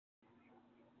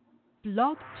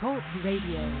Blog Talk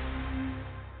Radio.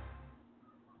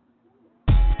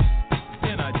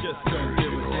 And I just don't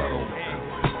give a damn.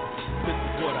 This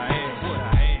is what I am.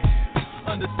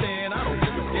 Understand, I don't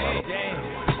give a damn.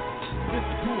 This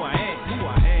is who I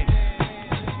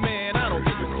am. Man, I don't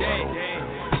give a damn.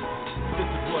 This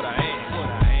is what I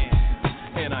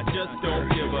am. And I just don't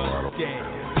give a damn.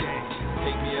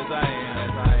 Take me as I am.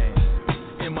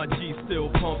 And my G still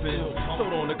pumping.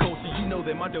 Sold on the culture, you know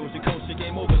that my Doja culture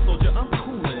game over, soldier. I'm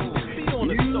coolin'. Be on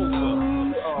the sofa.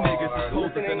 Niggas is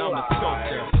posers and I'm the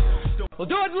sculptor. We'll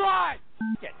do it live.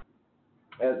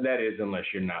 That is, unless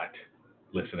you're not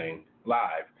listening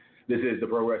live. This is the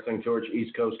Pro Wrestling Torch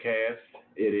East Coast Cast.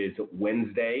 It is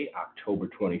Wednesday, October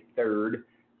 23rd,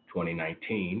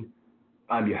 2019.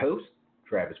 I'm your host,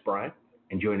 Travis Bryant,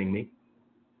 and joining me,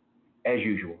 as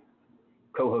usual,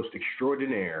 co-host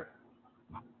extraordinaire,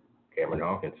 Cameron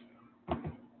Hawkins.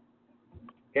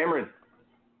 Cameron,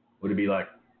 what'd it be like?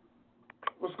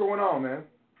 What's going on, man?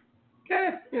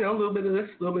 A little bit of this,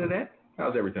 a little bit of that.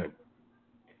 How's everything?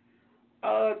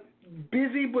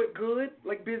 Busy but good.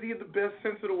 Like busy in the best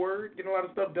sense of the word. Getting a lot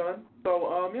of stuff done.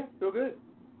 So, feel good.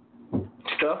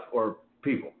 Stuff or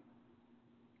people?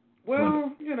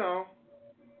 Well,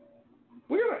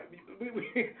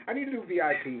 I need to do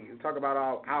VIP and talk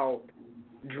about how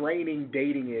draining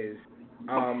dating is.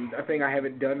 A thing I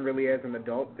haven't done really as an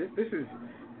adult. This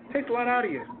takes a lot out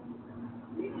of you.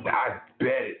 I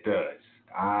bet it does.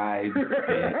 I bet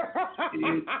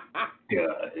it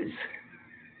does.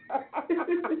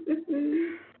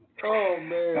 Oh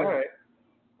man! All right.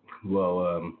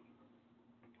 Well,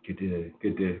 good to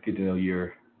know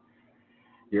you're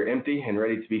empty and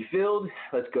ready to be filled.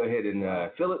 Let's go ahead and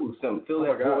fill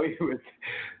that void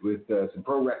with some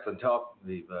pro wrestling talk.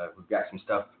 We've got some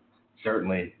stuff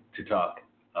certainly to talk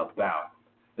about.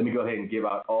 Let me go ahead and give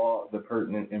out all the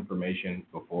pertinent information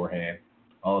beforehand,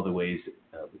 all the ways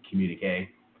we communicate.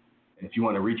 And if you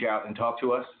want to reach out and talk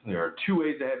to us, there are two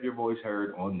ways to have your voice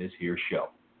heard on this here show.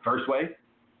 First way,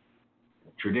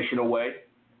 traditional way,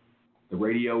 the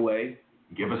radio way,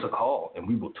 give us a call and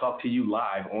we will talk to you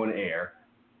live on air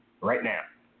right now.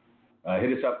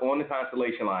 Hit us up on the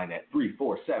Constellation line at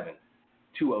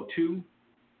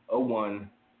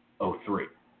 347-202-0103.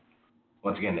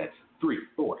 Once again, that's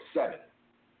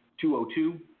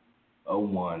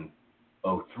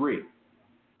 347-202-0103.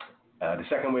 The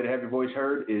second way to have your voice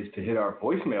heard is to hit our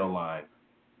voicemail line.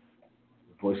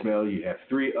 Voicemail, you have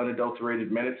 3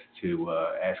 unadulterated minutes to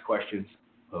ask questions,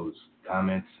 pose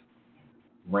comments,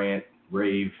 rant,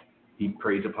 rave, heap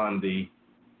praise upon thee,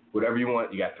 whatever you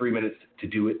want. You got 3 minutes to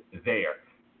do it there.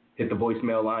 Hit the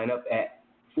voicemail line up at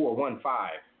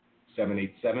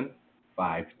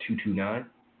 415-787-5229.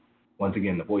 Once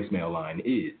again, the voicemail line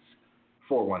is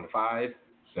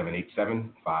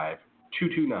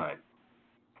 415-787-5229.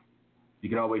 You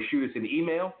can always shoot us an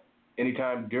email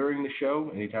anytime during the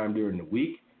show, anytime during the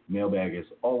week. Mailbag is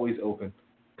always open,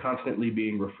 constantly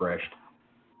being refreshed.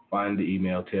 Find the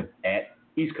email tip at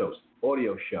East Coast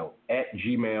Audio Show at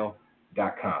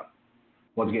gmail.com.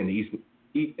 Once again,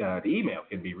 the email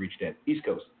can be reached at East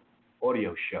Coast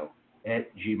Audio Show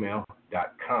at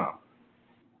gmail.com.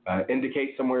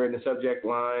 Indicate somewhere in the subject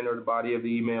line or the body of the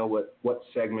email what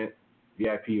segment,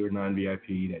 VIP or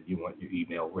non-VIP, that you want your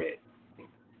email read.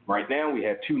 Right now, we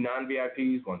have 2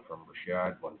 non-VIPs, one from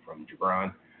Rashad, one from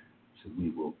Jabron, so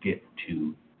we will get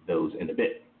to those in a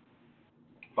bit.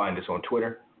 Find us on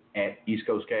Twitter at East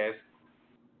Coast Cast,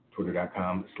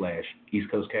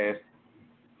 twitter.com/East Coast Cast.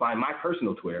 Find my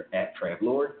personal Twitter at Trav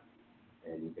Lord,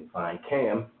 and you can find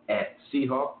Cam at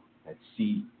Seahawk, that's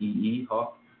C-E-E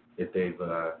Hawk, if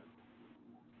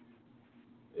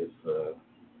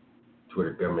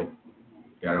Twitter government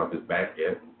got off his back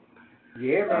yet.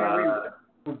 Yeah, man,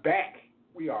 we're back.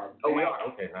 We are back. Oh, we are?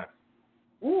 Okay, nice.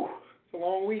 Woo, it's a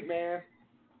long week, man.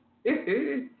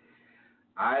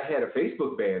 I had a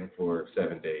Facebook ban for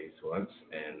 7 days once,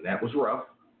 and that was rough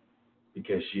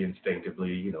because she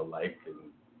instinctively, liked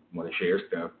and want to share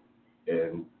stuff,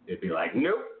 and it'd be like,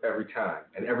 nope, every time.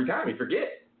 And every time you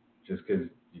forget, just because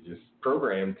you just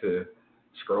programmed to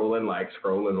scroll and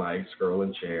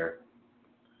share.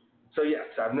 So, yes,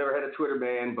 I've never had a Twitter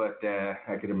ban, but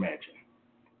I could imagine.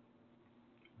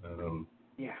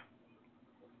 Yeah.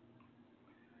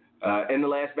 In the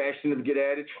last bastion of the Get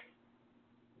Adage,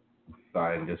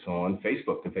 find us on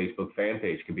Facebook. The Facebook fan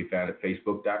page can be found at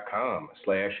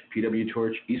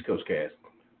facebook.com/PWTorch East Coast Cast.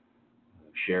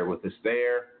 Share with us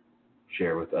there.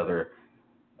 Share with other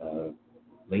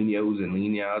Lenos and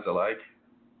Lenyas alike.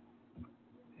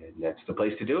 And that's the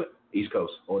place to do it. East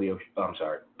Coast Audio,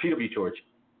 PW Torch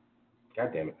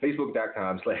God damn it,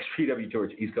 Facebook.com/PW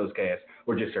Torch East Coast Cast,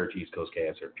 or just search East Coast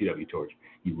Cast or PW Torch.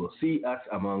 You will see us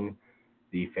among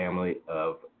the family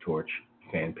of Torch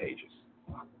fan pages.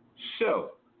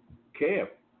 So, Cam,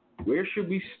 where should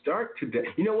we start today?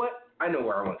 You know what? I know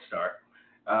where I want to start.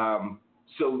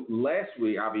 So last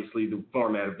week, obviously, the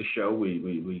format of the show,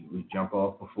 we jump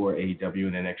off before AEW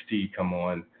and NXT come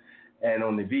on. And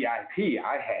on the VIP,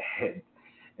 I had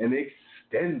an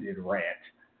extended rant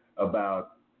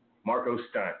about Marco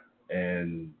Stunt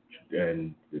and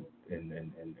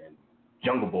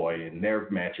Jungle Boy and their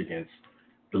match against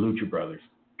the Lucha Brothers.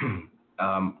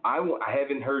 I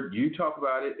haven't heard you talk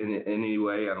about it in any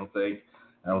way. I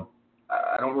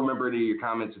don't remember any of your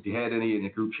comments if you had any in the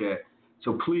group chat.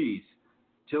 So please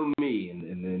tell me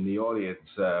and the audience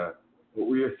what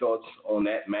were your thoughts on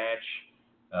that match,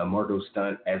 Marco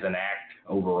Stunt as an act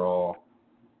overall.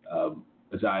 I'm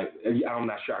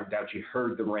not sure. I doubt you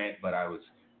heard the rant, but I was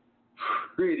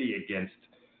pretty against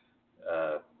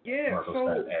Marco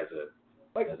Stunt as a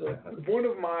one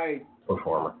of my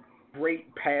performer.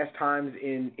 Great pastimes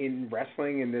in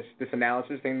wrestling and this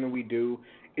analysis thing that we do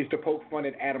is to poke fun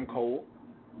at Adam Cole,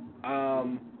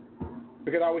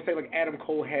 because I always say like Adam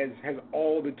Cole has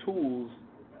all the tools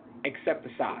except the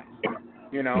size,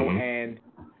 you know,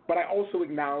 but I also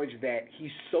acknowledge that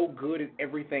he's so good at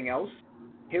everything else.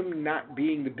 Him not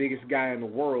being the biggest guy in the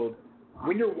world,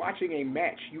 when you're watching a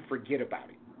match, you forget about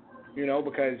it, you know,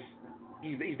 because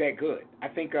he's that good. I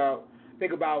think about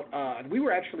we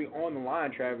were actually on the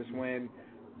line, Travis, when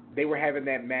they were having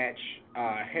that match,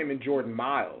 him and Jordan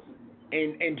Miles,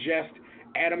 and just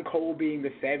Adam Cole being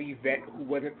the savvy vet who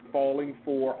wasn't falling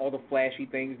for all the flashy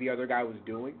things the other guy was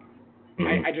doing.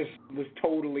 I just was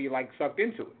totally like sucked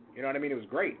into it. You know what I mean? It was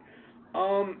great.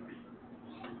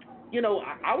 You know,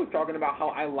 I was talking about how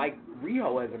I like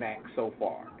Riho as an act so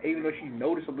far, even though she's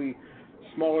noticeably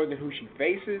smaller than who she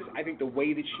faces. I think the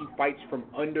way that she fights from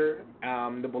under,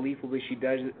 the belief with which she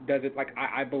does it, like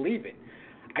I believe it.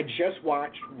 I just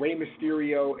watched Rey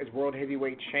Mysterio as World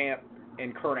Heavyweight Champ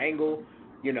and Kurt Angle,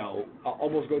 you know,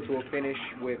 almost go to a finish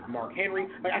with Mark Henry.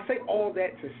 Like I say all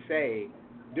that to say,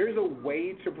 there's a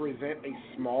way to present a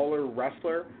smaller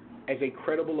wrestler as a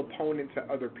credible opponent to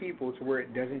other people to where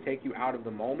it doesn't take you out of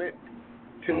the moment.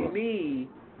 To me,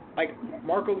 like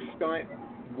Marco Stunt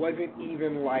wasn't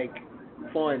even like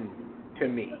fun to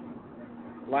me.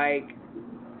 Like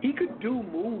he could do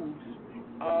moves.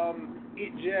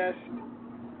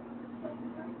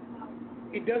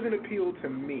 It doesn't appeal to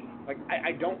me. Like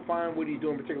I don't find what he's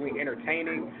doing particularly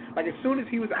entertaining. Like as soon as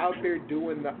he was out there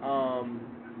doing the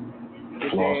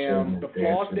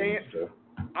floss dance,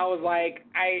 I was like,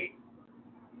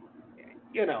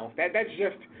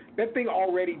 that thing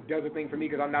already does a thing for me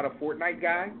because I'm not a Fortnite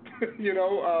guy, you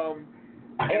know.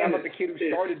 And I thought the kid who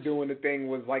started doing the thing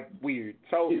was like weird.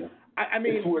 So I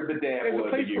mean, there's a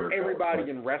place for everybody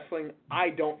in wrestling. I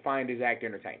don't find his act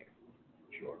entertaining.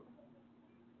 Sure.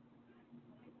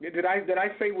 Did I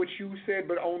say what you said,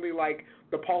 but only like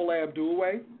the Paula Abdul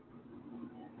way?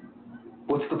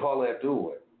 What's the Paula Abdul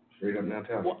way? Straight up now,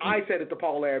 tell me. Well, I said it the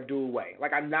Paula Abdul way.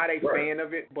 Like I'm not a fan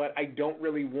of it, but I don't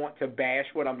really want to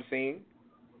bash what I'm seeing.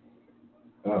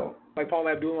 Oh. Like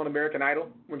Paula Abdul on American Idol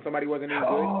when somebody wasn't even good.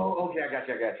 Oh, okay, I got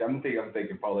you. I'm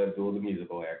thinking Paula Abdul, the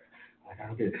musical act. Like I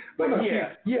don't get it, but I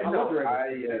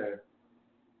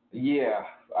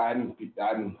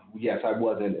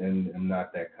wasn't and am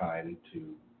not that kind to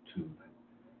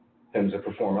him as a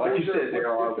performer. Like you said, there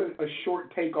are a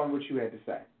short take on what you had to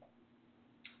say.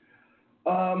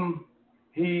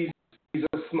 He's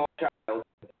a small child.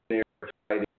 They're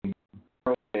fighting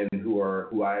men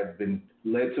who I have been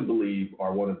led to believe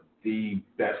are one of the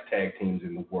best tag teams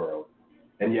in the world,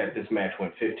 and yet this match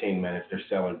went 15 minutes. They're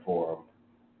selling for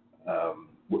them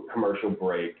with commercial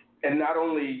break, and not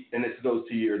only, and this goes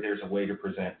to your, there's a way to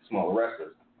present smaller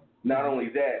wrestlers. Not only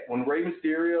that, when Rey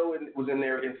Mysterio was in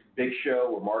there against Big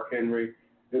Show or Mark Henry,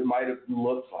 it might have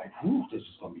looked like, this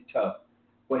is going to be tough,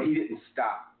 but he didn't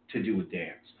stop to do a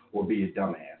dance or be a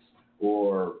dumbass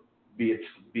or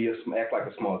act like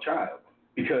a small child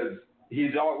because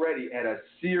he's already at a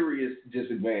serious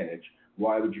disadvantage.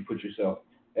 Why would you put yourself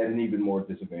at an even more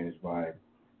disadvantage by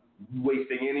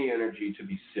wasting any energy to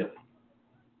be silly?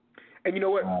 And you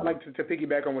know what? Like to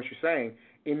piggyback on what you're saying,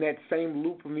 in that same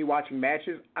loop of me watching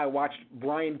matches, I watched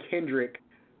Brian Kendrick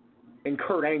and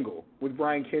Kurt Angle, with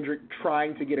Brian Kendrick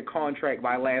trying to get a contract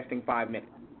by lasting 5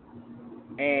 minutes.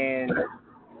 And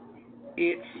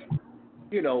it's,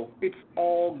 you know, it's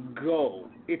all go.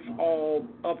 It's all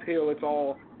uphill. It's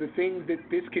all the things that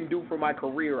this can do for my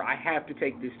career. I have to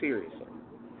take this seriously.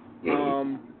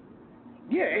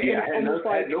 Yeah, and Yeah, it's I had almost no-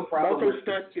 I like had no problem Marco with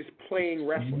Stunt is playing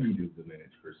wrestler. the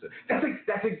minutes per se.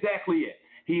 That's exactly it.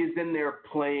 He is in there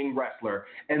playing wrestler,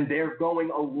 and they're going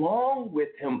along with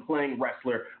him playing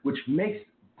wrestler, which makes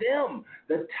them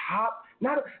the top.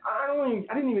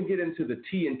 I didn't even get into the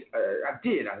TNT. I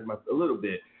did a little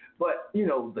bit, but you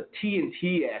know the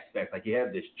TNT aspect. Like you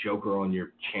have this Joker on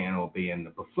your channel being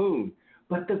the buffoon,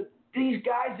 but these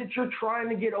guys that you're trying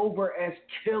to get over as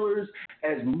killers,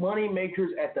 as money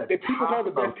makers at the people top call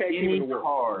the best of tag team any in the world.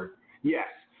 card. Yes.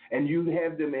 And you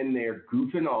have them in there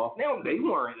goofing off. Now, they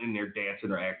weren't in there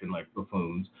dancing or acting like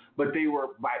buffoons, but they were,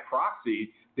 by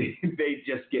proxy, they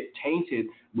just get tainted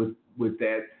with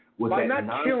that. By not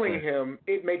nonsense. killing him,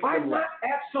 it makes By him not less.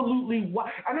 absolutely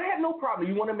why. And I have no problem.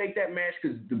 You want to make that match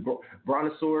because the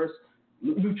Brontosaurus,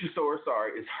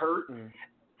 Luchasaurus, is hurt?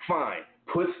 Fine.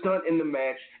 Put Stunt in the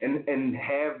match and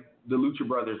have the Lucha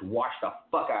Brothers wash the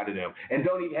fuck out of them. And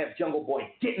don't even have Jungle Boy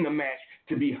get in the match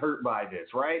to be hurt by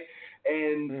this, right?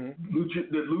 And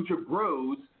the Lucha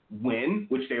Bros win,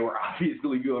 which they were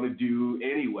obviously going to do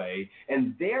anyway,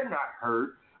 and they're not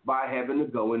hurt by having to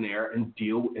go in there and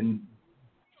deal in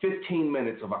 15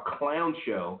 minutes of a clown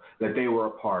show that they were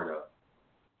a part of.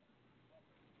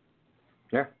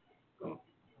 Yeah.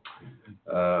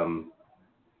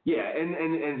 Yeah, and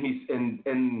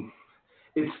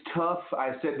it's tough.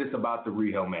 I said this about the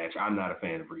Riho match. I'm not a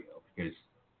fan of Riho because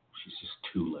she's just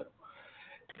too little.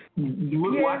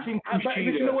 Watching Kushida. But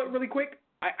you know what? Really quick,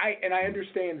 I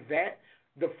understand that.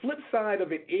 The flip side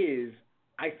of it is,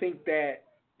 I think that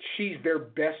she's their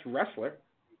best wrestler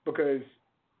because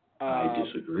I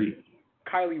disagree.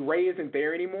 Kylie Ray isn't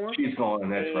there anymore. She's gone.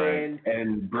 That's right.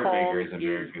 And Britt Baker isn't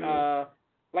very good.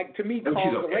 To me, she's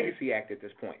Kong's okay. a legacy act at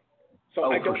this point. So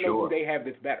I don't know who they have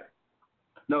that's better.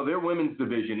 No, their women's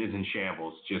division is in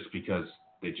shambles just because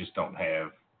they just don't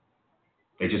have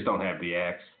the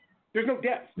acts. There's no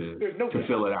depth. There's no depth.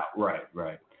 Fill it out.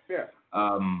 Right. Yeah.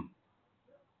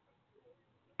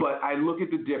 But I look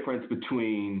at the difference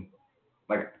between,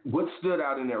 like, what stood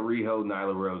out in that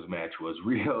Riho-Nyla Rose match was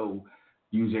Riho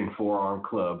using forearm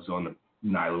clubs on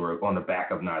the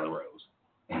back of Nyla Rose,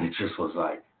 and it just was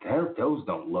like those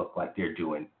don't look like they're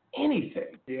doing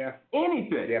anything. Yeah.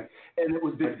 Anything. Yeah. And it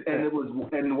was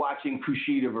watching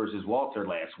Kushida versus Walter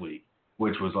last week,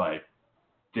 which was like,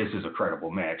 this is a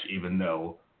credible match, even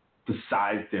though the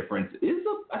size difference is,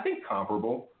 I think,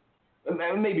 comparable.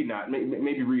 Maybe not.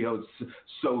 Maybe Riho's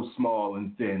so small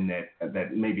and thin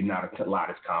that maybe not a lot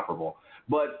is comparable.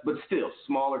 But still,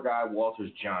 smaller guy,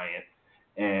 Walter's giant.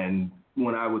 And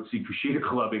when I would see Kushida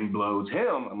clubbing blows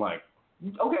him, I'm like,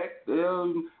 okay,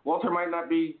 Walter might not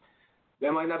be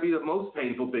the most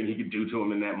painful thing he could do to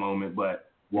him in that moment,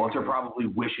 but Walter probably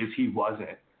wishes he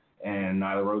wasn't. And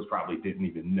Nyla Rose probably didn't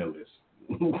even notice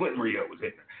when Riho was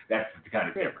hitting her. That's the kind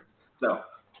of difference. So,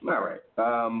 all right.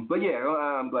 But yeah,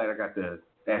 I'm glad I got to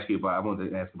ask you about. I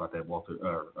wanted to ask about that Walter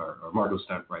or Marco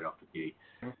Stunt right off the gate.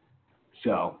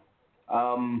 So,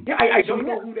 I don't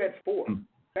know who that's for.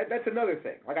 That's another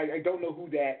thing. Like I don't know who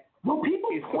that. Well, people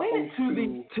is pointed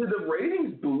supposed to the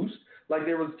ratings boost. Like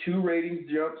there was 2 ratings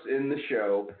jumps in the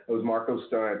show. It was Marco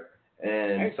Stunt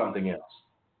and something else.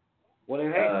 Well,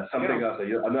 then, hey, something else.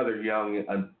 Another young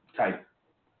type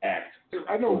act.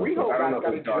 I know Riho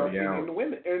got a jump in the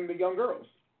women and the young girls.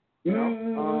 You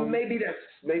know? Maybe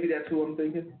that's who I'm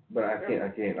thinking, but I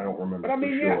don't remember. But I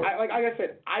mean, sure. like I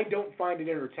said, I don't find it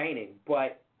entertaining.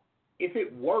 But if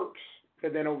it works,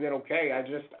 then okay. I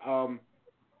just,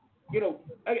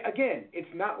 again,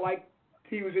 it's not like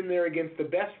he was in there against the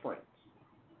best friends.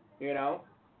 You know,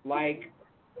 like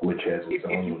which has its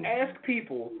if you ask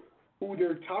people who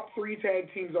their top 3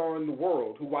 tag teams are in the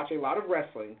world who watch a lot of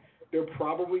wrestling, they're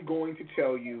probably going to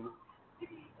tell you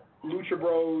Lucha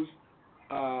Bros.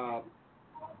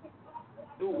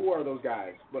 Who are those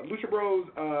guys? But Lucha Bros,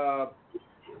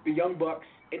 the Young Bucks,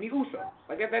 and the Usos.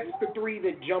 Like that's the 3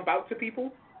 that jump out to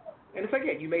people. And it's like,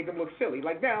 yeah, you made them look silly.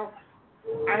 Like now,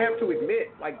 I have to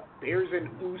admit, like there's an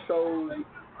Usos,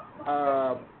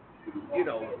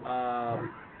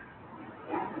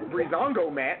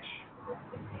 Breezango match,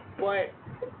 but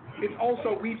it's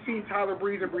also, we've seen Tyler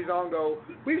Breeze and Breezango.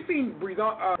 We've seen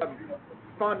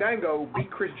Fandango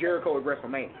beat Chris Jericho at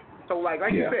WrestleMania. So, like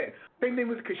you said, same thing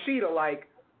with Kushida. Like,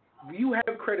 you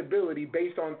have credibility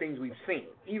based on things we've seen.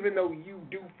 Even though you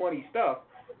do funny stuff,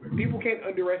 people can't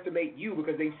underestimate you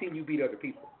because they've seen you beat other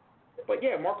people. But,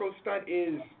 yeah, Marco Stunt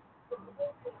is,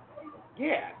 he's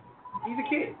a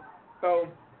kid. So,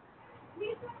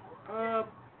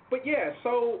 but, yeah,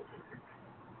 so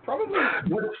probably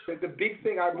the big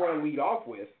thing I'd want to lead off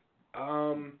with.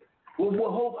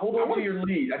 Well, hold on to your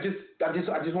lead. I just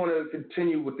want to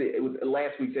continue with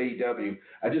last week's AEW.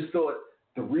 I just thought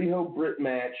the Riho Britt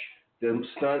match, the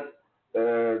stunt,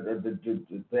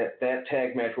 that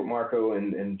tag match with Marco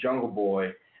and Jungle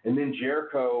Boy, and then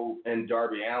Jericho and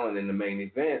Darby Allin in the main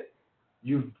event.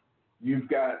 You've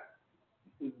got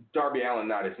Darby Allin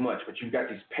not as much, but you've got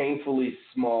these painfully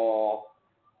small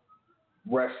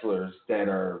wrestlers that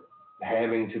are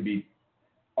having to be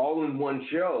all in one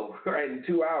show, right? In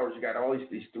 2 hours, you got all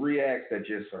these three acts that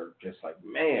just are just like,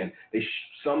 man, they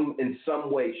in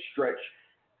some way stretch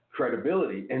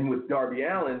credibility. And with Darby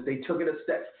Allin, they took it a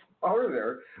step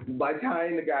further by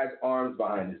tying the guy's arms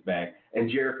behind his back, and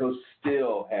Jericho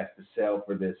still has to sell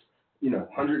for this,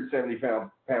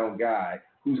 170-pound guy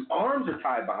whose arms are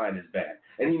tied behind his back,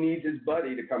 and he needs his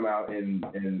buddy to come out and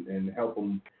help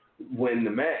him win the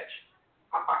match.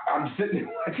 I'm sitting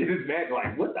there watching this match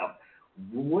like,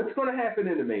 what's going to happen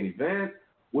in the main event?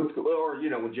 When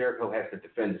Jericho has to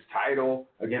defend his title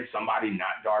against somebody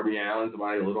not Darby Allin,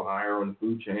 somebody a little higher on the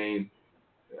food chain.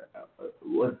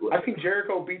 I think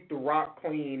Jericho beat The Rock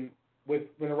clean when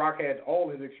The Rock had all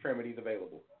his extremities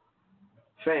available.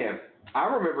 Fam, I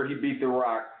remember he beat The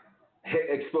Rock,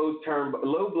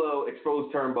 low blow,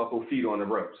 exposed turnbuckle, feet on the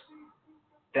ropes.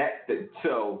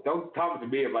 So don't talk to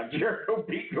me about Jericho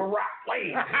beating The Rock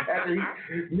clean after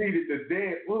he needed the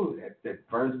dance. Ooh, that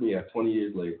burns me up 20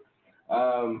 years later.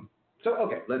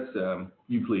 Okay, let's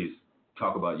you please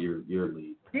talk about your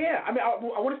lead. Yeah, I mean, I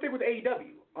want to stay with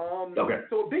AEW. Okay.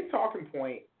 So a big talking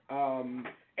point, and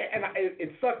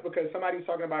it sucks because somebody was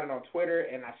talking about it on Twitter,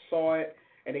 and I saw it,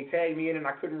 and they tagged me in, and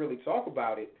I couldn't really talk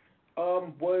about it,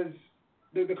 was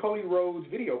the Cody Rhodes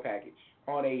video package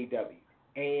on AEW.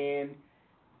 And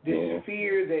this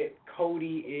fear that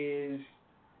Cody is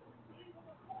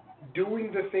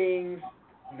doing the things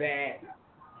that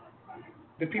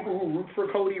the people who root for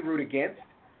Cody root against,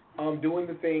 doing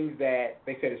the things that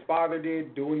they said his father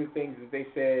did, doing the things that they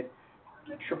said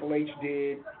Triple H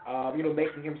did,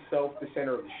 making himself the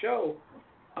center of the show.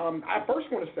 I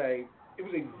first want to say it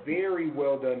was a very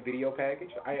well done video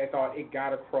package. I thought it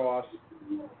got across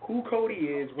who Cody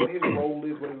is, what his role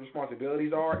is, what his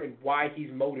responsibilities are, and why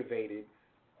he's motivated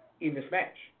in this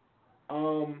match.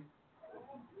 I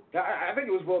think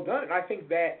it was well done, and I think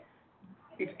that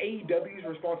it's AEW's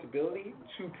responsibility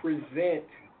to present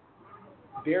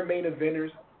their main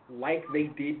eventers like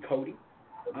they did Cody.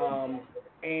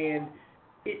 And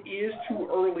it is too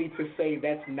early to say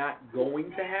that's not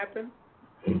going to happen,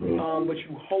 but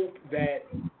you hope that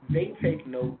they take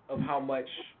note of how much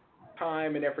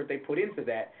time and effort they put into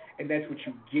that, and that's what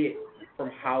you get from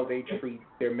how they treat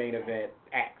their main event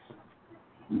acts.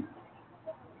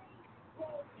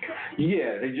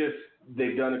 Yeah,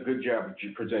 they've done a good job of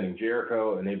presenting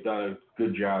Jericho, and they've done a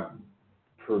good job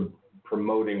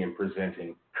promoting and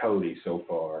presenting Cody so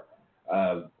far.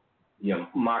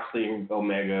 Moxley and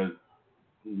Omega,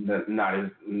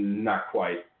 not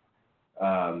quite.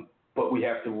 But we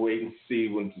have to wait and see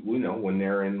when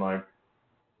they're in like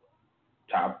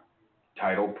top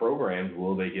title programs,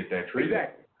 will they get that treatment?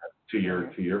 Exactly. To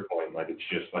your point, like it's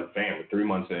just like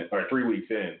 3 weeks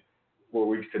in, 4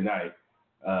 weeks tonight.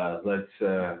 Let's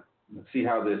see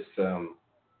how this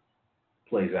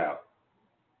plays out.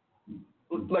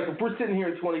 Like if we're sitting here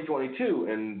in 2022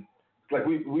 and like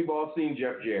we've all seen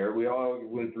Jeff Jarrett, we all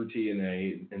went through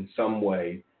TNA in some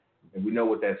way, and we know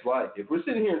what that's like. If we're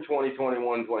sitting here in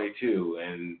 2021, 22,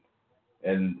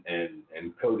 and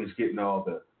Cody's getting all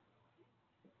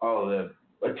the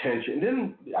attention,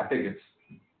 then I think it's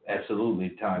absolutely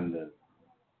time to.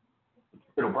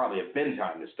 It'll probably have been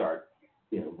time to start,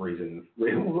 raising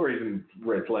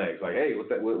red flags. Like, hey,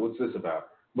 what's this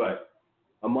about? But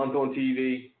a month on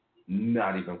TV,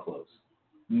 not even close.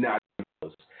 Not even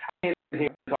close. I can't hear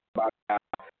talk about how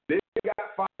they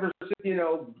got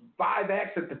 5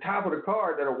 acts at the top of the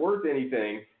card that are worth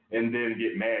anything, and then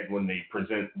get mad when they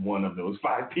present one of those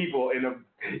 5 people in a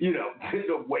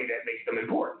way that makes them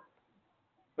important.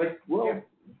 Like, well,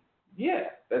 yeah,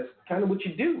 that's kind of what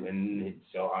you do, and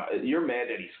so you're mad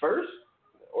that he's first,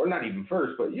 or not even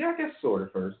first, but yeah, I guess sort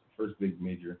of first big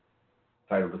major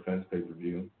title defense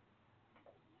pay-per-view.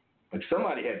 Like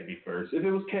somebody had to be first. If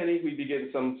it was Kenny, we'd be getting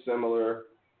some similar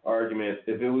argument.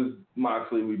 If it was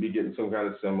Moxley, we'd be getting some kind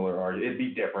of similar argument. It'd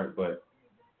be different, but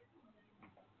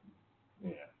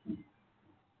yeah.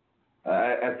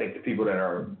 I think the people that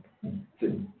are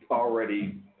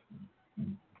already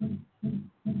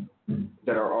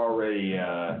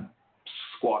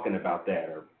squawking about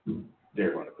that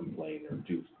they're going to complain or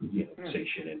do say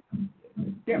shit.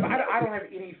 Yeah, but I don't have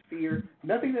any fear.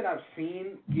 Nothing that I've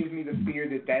seen gives me the fear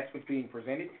that that's what's being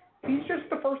presented. He's just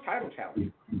the first title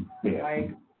challenge. Yeah.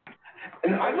 Like,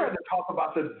 and I'd rather talk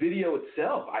about the video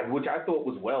itself, which I thought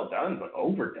was well done, but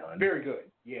overdone. very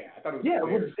good. Yeah, I thought it was. Yeah,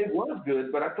 very it was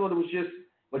good, but I thought it was just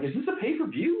like, is this a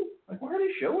pay-per-view? Like, why are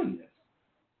they showing this?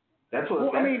 That's what.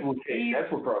 Well,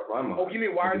 that's what crossed my mind. Oh, you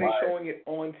mean why are they showing it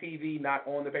on TV, not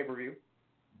on the pay-per-view?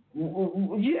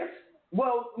 Yes.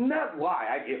 Well, not why.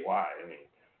 I get why. I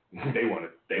mean, they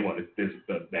wanted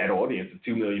that audience of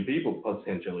 2 million people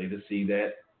potentially to see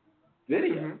that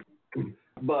video,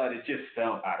 but it just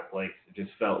felt out of place. It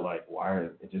just felt like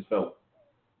it just felt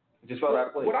out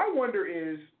of place. What I wonder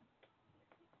is,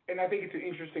 and I think it's an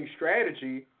interesting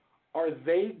strategy, are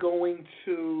they going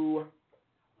to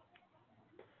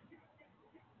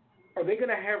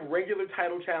have regular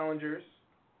title challengers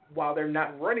while they're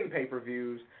not running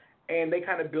pay-per-views, and they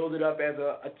kind of build it up as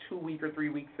a 2-week or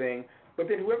 3-week thing, but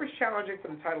then whoever's challenging for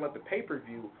the title at the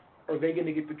pay-per-view, are they going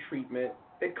to get the treatment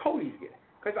that Cody's getting?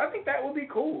 Because I think that would be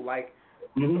cool. Like,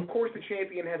 of course the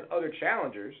champion has other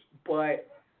challengers, but,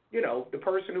 you know, the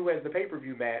person who has the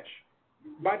pay-per-view match,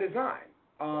 by design,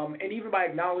 and even by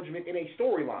acknowledgement in a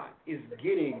storyline, is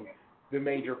getting the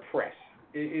major press,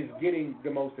 is getting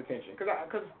the most attention.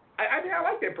 Because I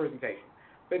like that presentation.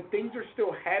 But things are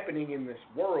still happening in this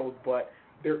world, but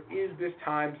there is this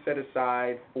time set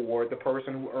aside for the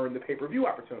person who earned the pay-per-view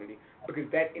opportunity, because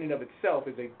that in and of itself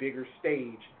is a bigger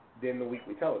stage than the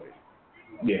weekly television.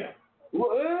 Yeah.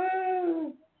 Well,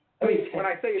 I mean, when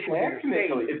I say it's a bigger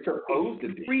stage, it's supposed to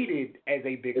be treated as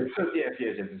a bigger stage. Yes.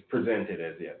 It's presented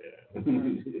as,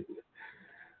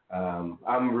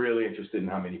 I'm really interested in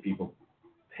how many people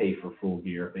pay for Full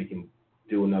Gear. If they can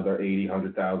do another 80,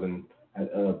 100,000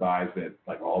 buys that,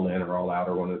 like, All In or All Out,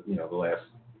 or one of, the last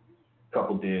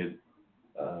couple did.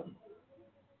 There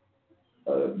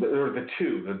were the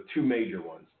two major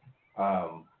ones.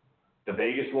 The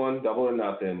Vegas one, Double or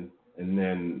Nothing, and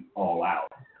then All Out.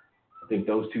 I think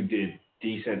those two did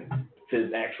decent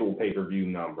actual pay-per-view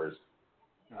numbers.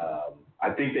 I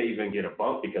think they even get a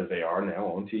bump because they are now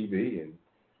on TV, and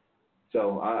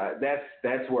so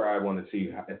that's where I want to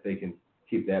see if they can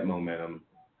keep that momentum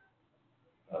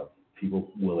of people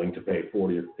willing to pay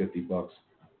 $40 or $50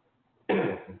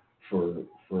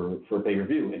 for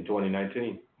pay-per-view in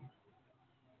 2019.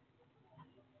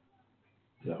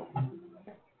 So,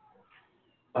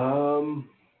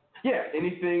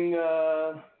 anything.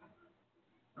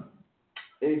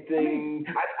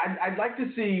 I'd like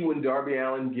to see when Darby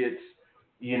Allin gets,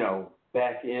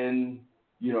 back in.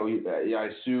 I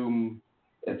assume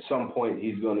at some point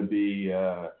he's going to be,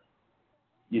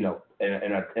 in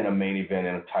a main event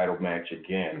in a title match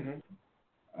again.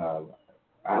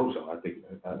 I hope so. I think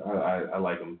I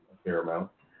like him a fair amount.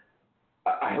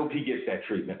 I hope he gets that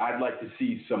treatment. I'd like to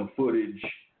see some footage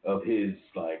of his,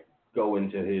 like, go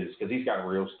into his, because he's got a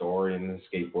real story and the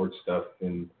skateboard stuff,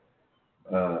 and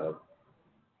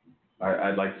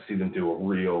I'd like to see them do a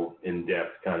real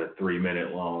in-depth kind of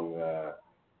 3-minute long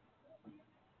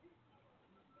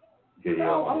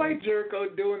video. I like Jericho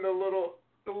doing the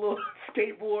little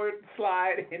skateboard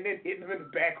slide and then hitting him in the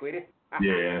back with it.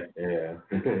 Yeah.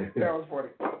 That was funny.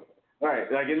 All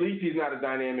right, like, at least he's not a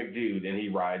dynamic dude, and he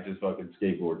rides his fucking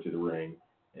skateboard to the ring,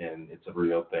 and it's a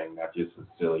real thing, not just a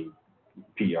silly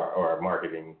PR or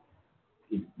marketing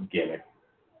gimmick.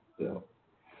 So,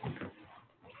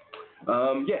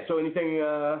 So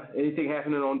anything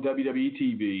happening on WWE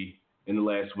TV in the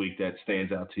last week that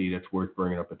stands out to you that's worth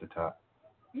bringing up at the top?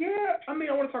 Yeah, I mean,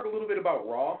 I want to talk a little bit about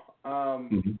Raw.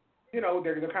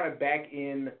 They're kind of back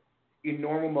in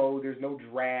normal mode. There's no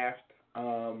draft.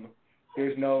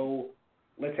 There's no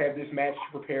let's have this match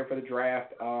to prepare for the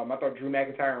draft. I thought Drew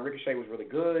McIntyre and Ricochet was really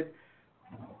good.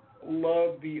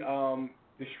 Love the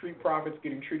Street Profits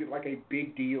getting treated like a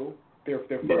big deal. Their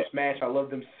first match, I love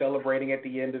them celebrating at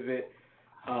the end of it.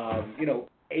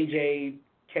 AJ,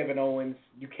 Kevin Owens,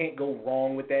 you can't go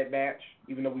wrong with that match,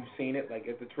 even though we've seen it. Like,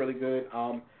 it's really good.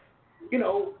 A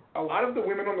lot of the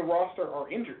women on the roster are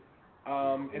injured.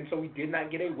 And so we did not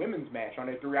get a women's match on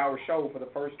a 3-hour show for the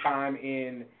first time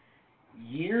in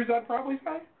years, I'd probably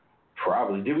say.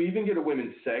 Probably. Did we even get a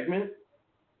women's segment?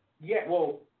 Yeah,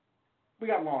 well, we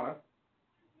got Lana.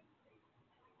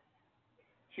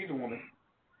 She's a woman.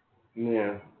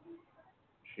 Yeah.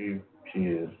 She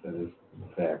is. That is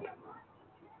a fact.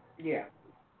 Yeah.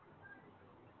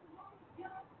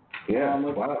 Yeah,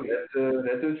 wow,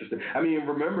 that's interesting. I mean,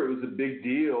 remember, it was a big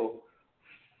deal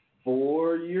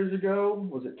 4 years ago.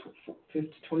 Was it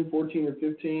 2014 or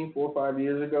 15, 4 or 5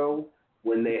 years ago,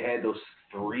 when they had those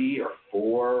 3 or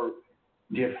 4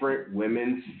 different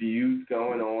women's feuds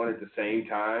going on at the same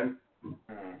time?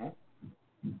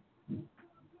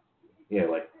 Yeah,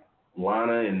 like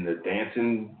Lana and the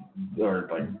dancing, or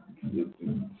like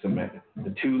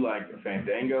the two like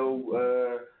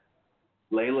Fandango,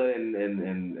 Layla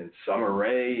and Summer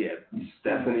Rae, and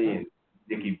Stephanie and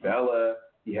Nikki Bella.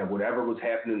 You have whatever was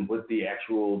happening with the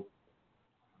actual,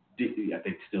 I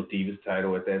think still Divas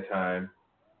title at that time.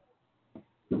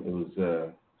 It was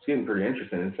it's getting pretty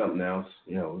interesting. And something else,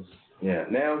 you know.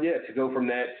 Now to go from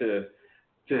that to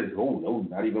oh no,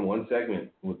 not even one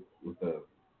segment with the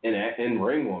in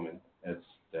ring woman. That's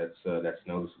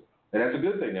noticeable, and that's a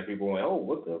good thing that people went, oh,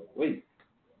 what the wait.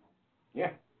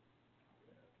 Yeah.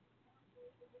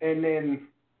 And then,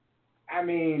 I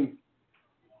mean,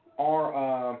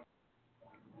 our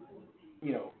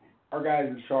our guys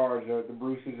in charge, the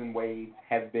Bruces and Wades,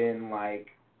 have been like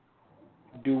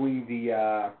doing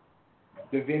the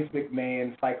Vince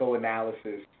McMahon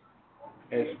psychoanalysis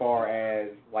as far as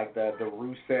like the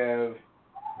Rusev,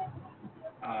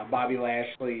 Bobby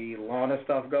Lashley, Lana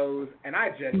stuff goes, and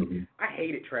I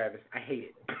hate it, Travis. I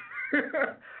hate it.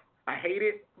 I hate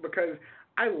it because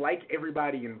I like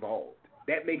everybody involved.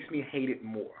 That makes me hate it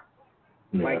more.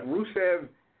 Yeah. Like Rusev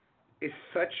is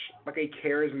such like a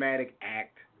charismatic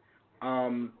act.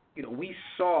 We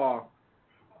saw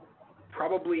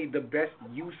probably the best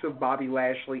use of Bobby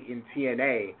Lashley in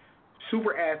TNA.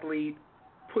 Super athlete,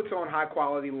 puts on high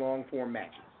quality long form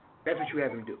matches. That's what you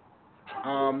have him do.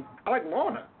 I like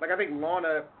Lana. Like I think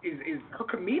Lana is her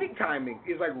comedic timing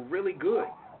is like really good,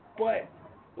 but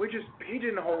we're just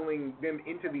pigeonholing them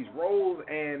into these roles,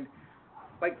 and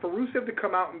like for Rusev to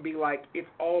come out and be like it's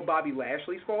all Bobby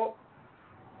Lashley's fault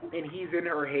and he's in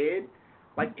her head,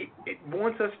 like it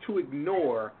wants us to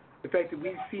ignore the fact that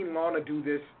we've seen Lana do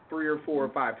this 3 or 4 or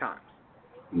 5 times.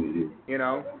 Mm-hmm. You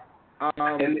know,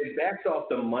 and it backs off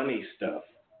the money stuff,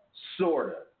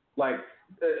 sorta. Like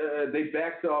they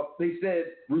backed off. They said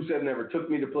Rusev never took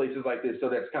me to places like this, so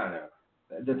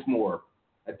that's more.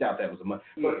 I doubt that was a money.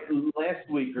 Yeah. But last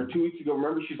week or 2 weeks ago,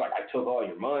 remember she's like, I took all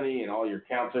your money and all your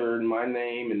accounts are in my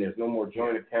name and there's no more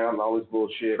joint account and all this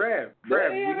bullshit. Trev, we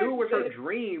knew it was her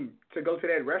dream to go to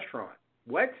that restaurant.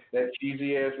 What? That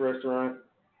cheesy ass restaurant,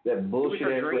 that bullshit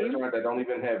ass restaurant that don't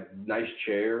even have nice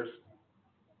chairs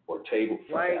or tables.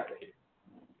 Like,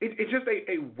 it's just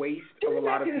a waste of a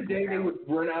lot of people's Back in the day, they would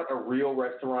rent out a real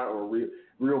restaurant or a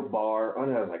real bar. I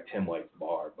know it was like Tim White's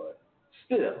bar, but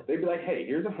still, they'd be like, hey,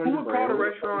 here's $100. Who would call the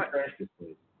restaurant?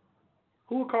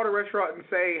 Who would call the restaurant and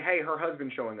say, hey, her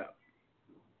husband's showing up?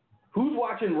 Who's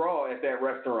watching Raw at that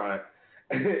restaurant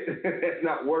that's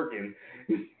not working?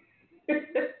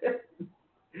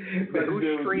 But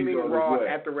who's streaming Raw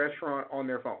at the restaurant on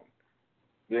their phone?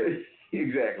 Yeah,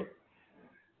 exactly.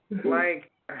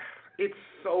 Like, it's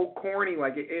so corny.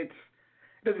 Like, it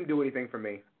doesn't do anything for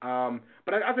me.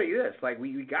 But I'll tell you this. Like,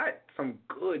 we got some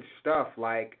good stuff.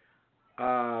 Like, we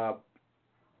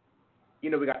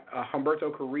got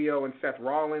Humberto Carrillo and Seth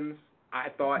Rollins. I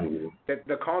thought that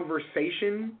the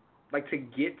conversation, like, to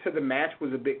get to the match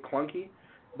was a bit clunky.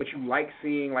 But you like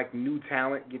seeing, like, new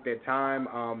talent get their time.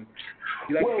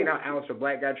 You like seeing how Aleister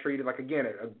Black got treated. Like, again,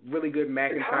 a really good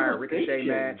McIntyre Ricochet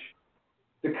match.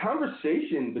 The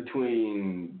conversation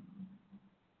between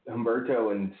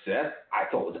Humberto and Seth, I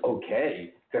thought was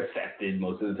okay because Seth did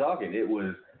most of the talking. It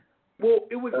was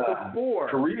before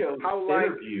Carrillo's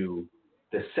interview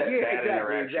that set that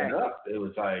interaction up. It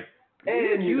was like,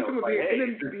 and then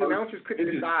the announcers couldn't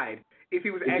decide if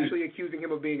he was actually accusing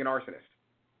him of being an arsonist.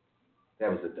 That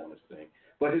was the dumbest thing.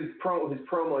 But his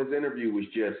promo, his interview was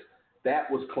just, that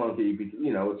was clunky.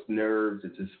 It's nerves.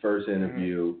 It's his first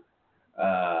interview.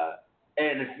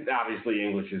 And it's, obviously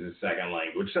English is his second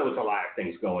language, so it's a lot of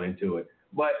things going into it.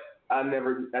 But I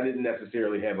didn't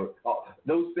necessarily have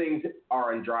those things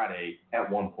are Andrade at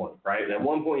one point, right? At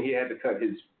one point he had to cut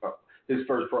his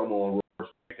first promo on Raw,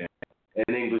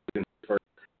 and English in his first.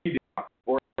 He did,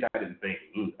 or I didn't think,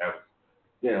 that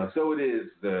was, so it is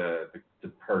the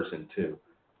person too.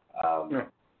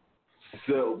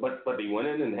 So, but he went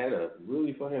in and had a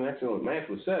really fucking excellent match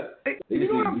with Seth. Hey, they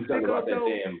just need to do something about that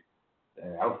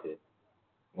damn outfit.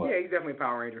 What? Yeah, he's definitely a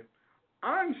Power Ranger.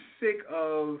 I'm sick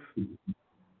of,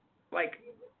 like,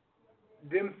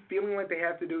 them feeling like they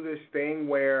have to do this thing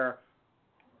where,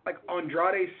 like,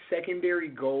 Andrade's secondary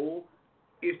goal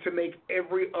is to make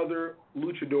every other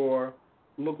luchador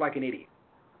look like an idiot.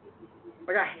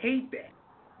 Like, I hate that.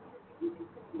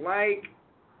 Like,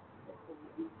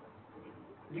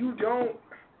 you don't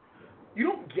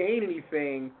gain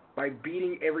anything by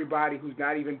beating everybody who's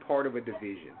not even part of a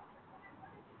division.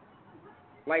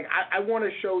 Like, I want to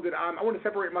show that I want to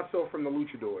separate myself from the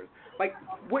luchadors. Like,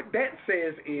 what that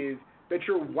says is that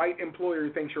your white employer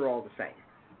thinks you're all the same.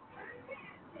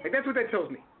 Like, that's what that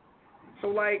tells me. So,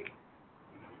 like,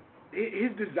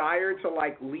 his desire to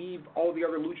like leave all the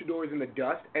other luchadors in the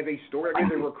dust as a story,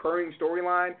 as a recurring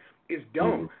storyline, is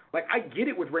dumb. Like I get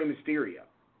it with Rey Mysterio.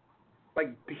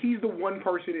 Like he's the one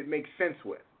person it makes sense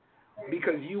with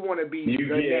because you want to be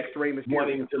the next Rey Mysterio.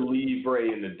 Wanting to leave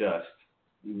Rey in the dust.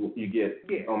 You get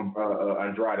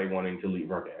Andrade wanting to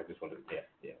leave. Okay, I just wanted to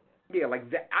Yeah, like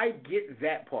that. I get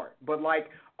that part, but like,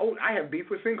 oh, I have beef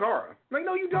with Sin Cara. Like,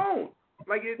 no, you don't.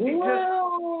 Like it they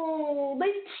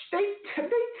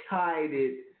tied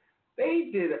it. They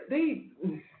did.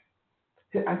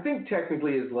 I think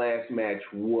technically his last match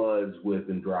was with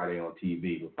Andrade on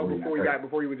TV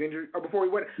before he was injured or before he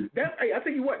went. That I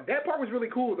tell you what, that part was really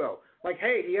cool though. Like,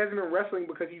 hey, he hasn't been wrestling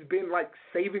because he's been like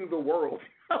saving the world.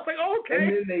 I was like, oh, okay.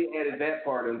 And then they added that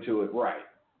part into it, right?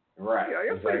 Yeah,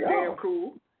 that's pretty damn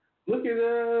cool. Look at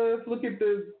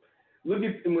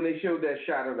when they showed that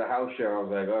shot of the house show. I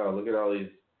was like, oh, look at all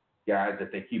these guys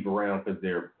that they keep around because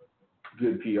they're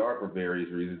good PR for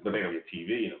various reasons, but they don't get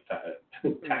TV. You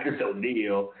know, Titus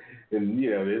O'Neil and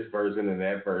this person and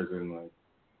that person. Like,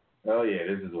 oh yeah,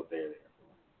 this is what they're there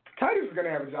for. Titus is gonna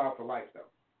have a job for life though.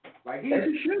 Like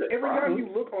every time you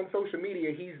look on social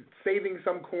media, he's saving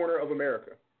some corner of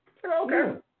America. Like,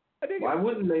 okay, I think. Why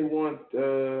wouldn't they want?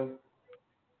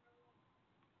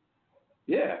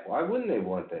 Why wouldn't they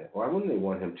want that? Why wouldn't they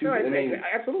want him to? No,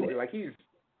 absolutely. Like he's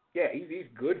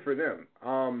good for them.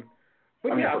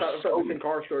 But I thought the Sin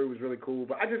Cara story was really cool.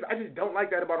 But I just don't like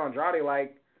that about Andrade.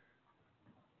 Like,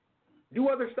 do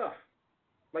other stuff.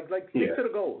 Like stick to the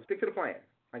goal, stick to the plan.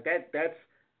 Like that's.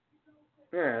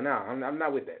 Yeah, no, I'm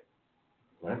not with that.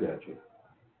 I got you.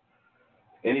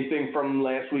 Anything from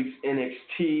last week's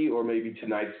NXT or maybe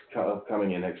tonight's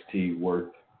upcoming NXT worth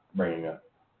bringing up?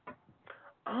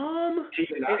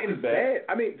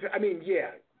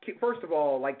 First of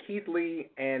all, like Keith Lee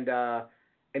and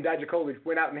Dijakovic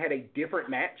went out and had a different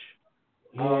match.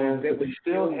 That was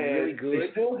really good.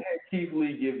 They still had Keith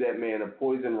Lee give that man a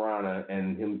poison rana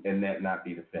and that not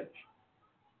be the finish.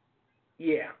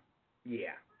 Yeah.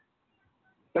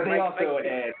 But they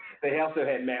also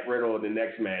had Matt Riddle in the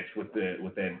next match with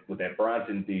that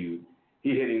Bronson dude.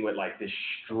 He hit him with like this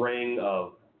string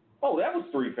of that was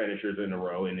 3 finishers in a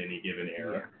row in any given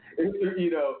era. Yeah.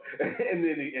 And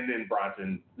then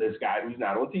Bronson, this guy who's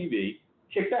not on TV,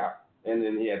 kicked out. And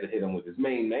then he had to hit him with his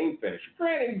main finisher.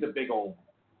 Granted, he's a big old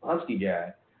husky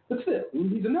guy, but still,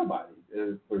 he's a nobody.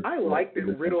 I like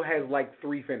that Riddle has like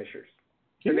 3 finishers.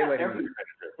 He's not every finisher.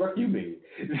 What do you mean?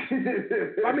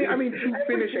 I mean to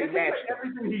finish a match.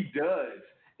 Everything he does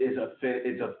is a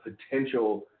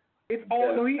potential. It's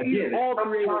all he's all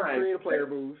creative player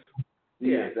moves.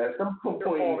 Yeah, at some point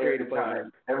every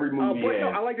time, every move he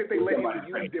has. I like that they let him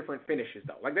use different finishes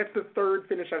though. Like that's the 3rd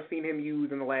finish I've seen him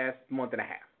use in the last month and a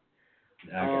half.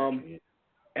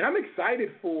 And I'm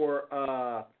excited for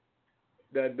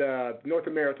the North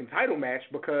American title match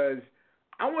because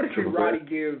I want to see Roddy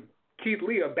give Keith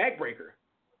Lee a backbreaker.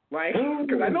 Like,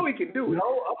 because I know he can do it.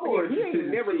 No, he ain't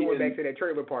never going back to that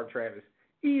trailer park, Travis.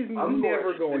 He's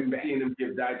never going back. I'm seeing him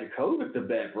give Dijakovic the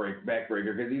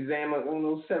backbreaker because he's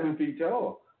almost 7 feet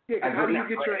tall. Yeah, because how do you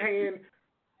get your hand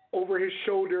over his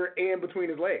shoulder and between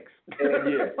his legs?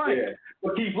 Yeah.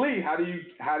 Well, Keith Lee, how do you,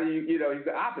 he's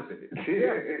the opposite.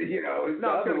 Yeah.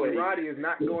 Roddy is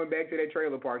not going back to that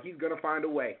trailer park. He's going to find a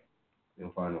way.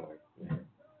 He'll find a way. Yeah.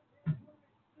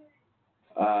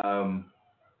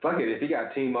 Fuck it, if he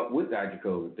got teamed up with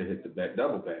Dijakovic to hit the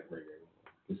double backbreaker,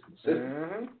 it's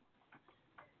consistent.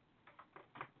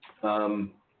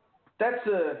 That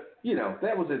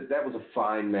was a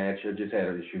fine match. I just had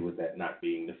an issue with that not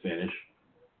being the finish.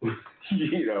 Like,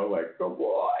 oh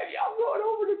boy, y'all going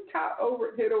over the top,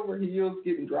 head over heels,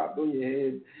 getting dropped on your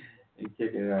head and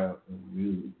kicking it out.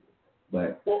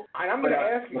 But I'm going to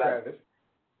ask you, Travis.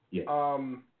 Yeah.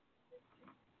 I'm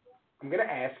going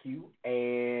to ask you,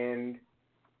 and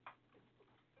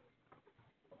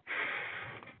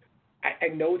I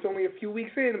know it's only a few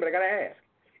weeks in, but I got to ask.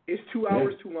 Is 2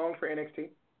 hours too long for NXT?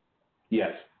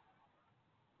 Yes.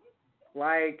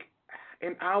 Like,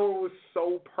 an hour was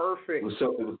so perfect. It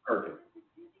was perfect.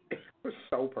 It was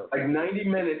so perfect. Like 90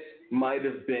 minutes might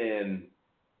have been.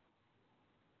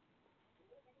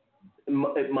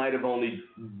 It might have only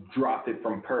dropped it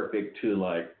from perfect to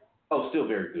like, still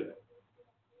very good.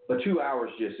 But 2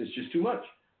 hours it's just too much.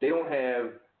 They don't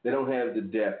have the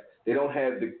depth. They don't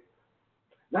have the.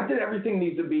 Not that everything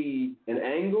needs to be an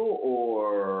angle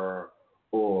or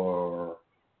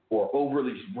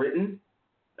overly written.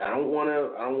 I don't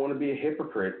want to be a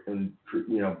hypocrite and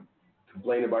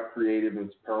complain about creative and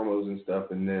promos and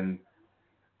stuff, and then,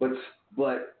 but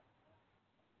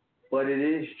it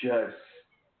is just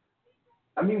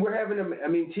I mean, we're having them. I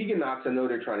mean, Tegan Knox. I know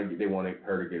they want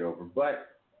her to get over, but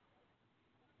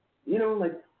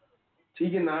like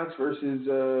Tegan Knox versus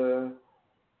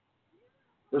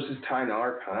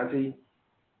Tainara Conti.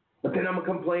 But then I'm gonna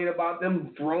complain about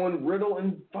them throwing Riddle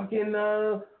and fucking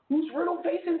who's Riddle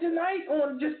facing tonight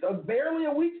on just barely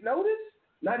a week's notice?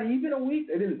 Not even a week.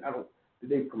 Did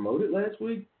they promote it last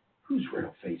week? Who's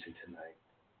Riddle facing tonight?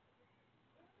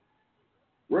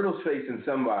 Riddle's facing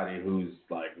somebody who's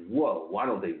like, whoa, why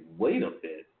don't they wait a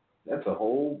bit? That's a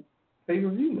whole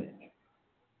pay-per-view match.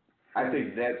 I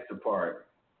think that's the part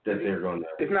that they're going to.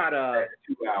 It's not 2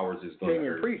 hours is going to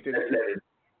hurt. Priest, is it?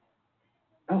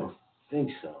 I don't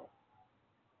think so.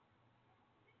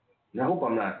 And I hope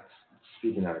I'm not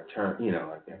speaking out of turn. I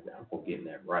hope I'm getting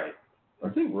that right. I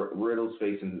think Riddle's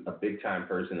facing a big-time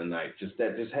person tonight.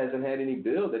 That just hasn't had any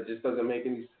build. That just doesn't make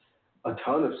a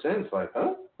ton of sense. Like,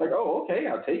 huh? Like, oh, okay,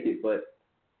 I'll take it. But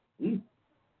it'd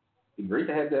be great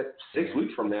to have that 6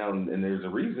 weeks from now, and there's a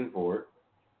reason for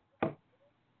it.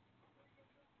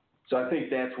 So I think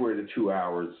that's where the 2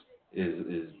 hours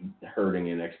is hurting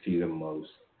NXT the most.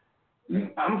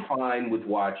 I'm fine with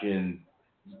watching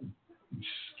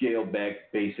scaled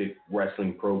back basic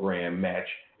wrestling program match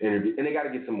interview, and they got to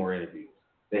get some more interviews.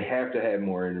 They have to have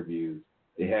more interviews.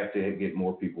 They have to get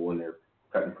more people in there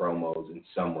cutting promos in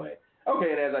some way.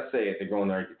 Okay, and as I say it, they're going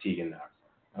right to Tegan Knox.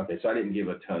 Okay, so I didn't give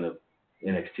a ton of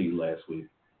NXT last week.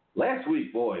 Last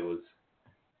week, boy,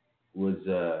 was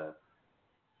I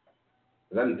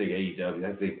didn't think AEW.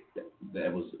 I think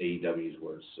that was AEW's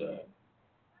worst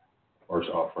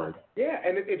offering. Yeah,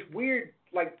 and it's weird,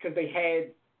 like, because they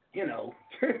had,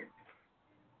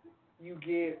 you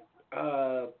get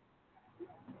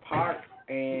Pac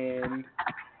and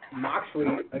Moxley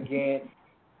against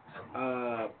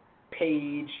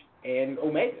Page and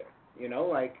Omega,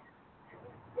 like,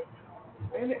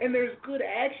 and there's good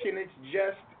action. It's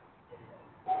just,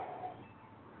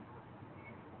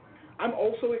 I'm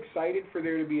also excited for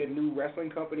there to be a new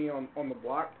wrestling company on the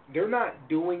block. They're not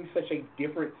doing such a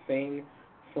different thing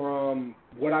from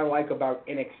what I like about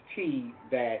NXT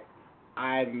that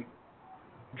I'm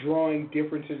drawing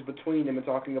differences between them and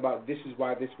talking about this is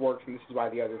why this works and this is why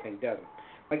the other thing doesn't.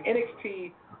 Like,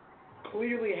 NXT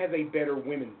clearly has a better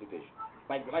women's division.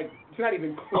 Like it's not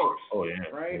even close. Oh yeah.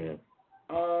 Right? Yeah.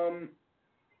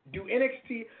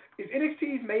 Is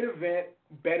NXT's main event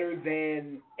better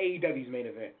than AEW's main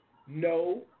event?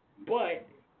 No, but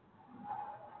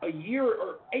a year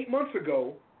or 8 months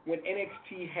ago, when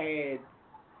NXT had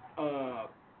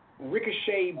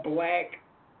Ricochet, Black,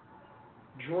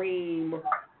 Dream,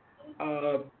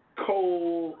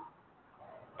 Cole,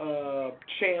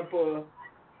 Ciampa,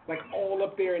 like all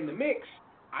up there in the mix,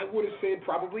 I would have said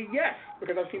probably yes,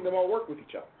 because I've seen them all work with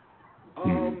each other.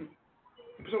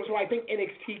 So I think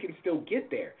NXT can still get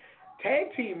there.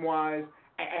 Tag team wise,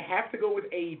 I have to go with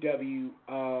AEW,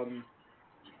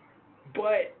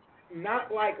 but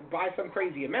not like by some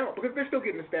crazy amount, because they're still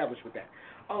getting established with that.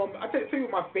 I'll tell you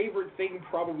what my favorite thing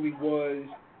probably was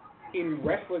in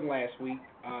wrestling last week.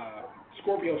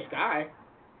 Scorpio Sky,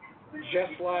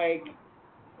 just like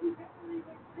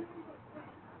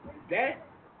that.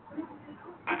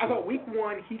 I thought week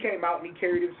one he came out and he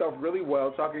carried himself really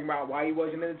well, talking about why he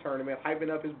wasn't in the tournament, hyping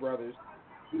up his brothers.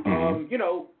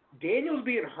 Daniels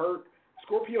being hurt,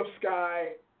 Scorpio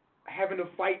Sky having to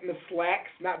fight in the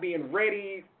slacks, not being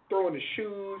ready, throwing the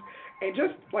shoes, and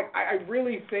just like I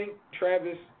really think,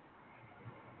 Travis,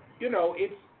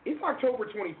 it's October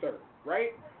 23rd,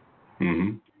 right?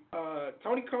 Mm-hmm.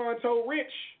 Tony Khan told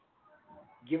Rich,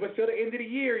 give us till the end of the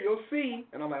year, you'll see.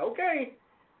 And I'm like, okay.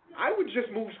 I would just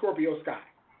move Scorpio Sky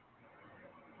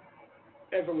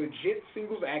as a legit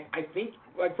singles act. I think,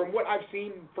 like, from what I've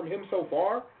seen from him so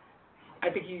far, I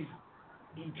think he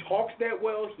talks that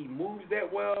well, he moves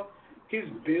that well. His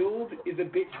build is a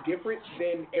bit different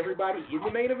than everybody in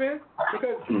the main event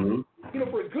because,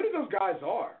 for as good as those guys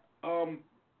are,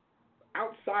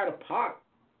 outside of Pac,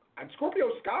 Scorpio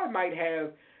Sky might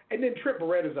have, and then Trent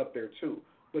Beretta's up there too,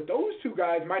 but those two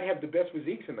guys might have the best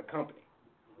physiques in the company.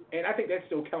 And I think that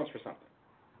still counts for something.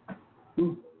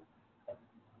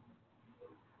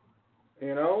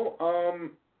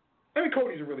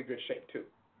 Cody's in really good shape too.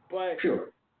 But, sure.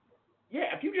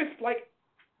 Yeah, if you just, like,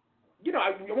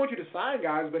 I want you to sign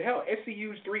guys, but hell,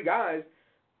 SCU's 3 guys,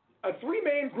 a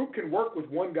 3-man group can work with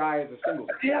one guy as a singles.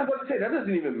 Yeah, I was about to say, that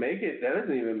doesn't even make it. That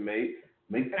doesn't even make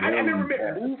I never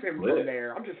meant move him from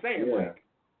there. I'm just saying, like.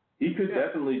 He could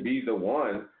definitely be the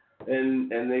one,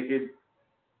 and they could.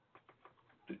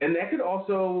 And that could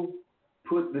also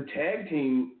put the tag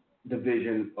team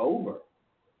division over.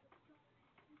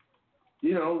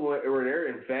 Where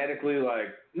they're emphatically like,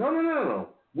 no.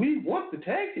 we want the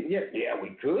tag team. Yeah, we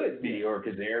could be, or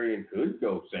Kazarian could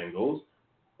go singles.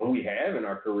 And we have in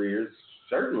our careers,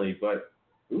 certainly, but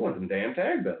we want them damn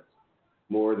tag belts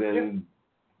more than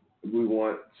we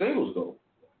want singles gold.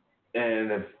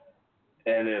 And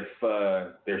if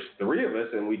there's three of us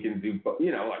and we can do,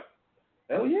 like,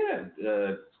 hell yeah,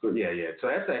 yeah. So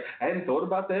I hadn't thought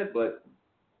about that, but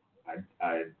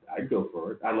I'd go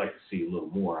for it. I'd like to see a little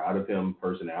more out of him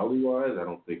personality-wise. I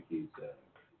don't think he's.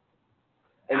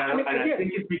 I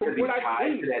think it's because he's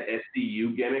tied to that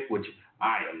SCU gimmick, which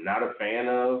I am not a fan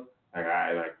of.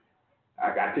 I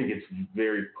think it's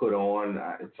very put on.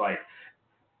 It's like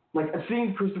I've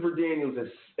seen Christopher Daniels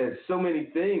as so many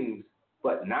things,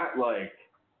 but not like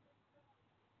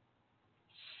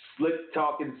slick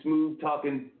talking, smooth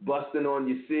talking, busting on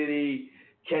your city,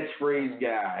 catchphrase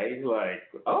guy.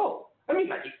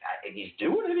 He's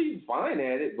doing it, he's fine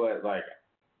at it, but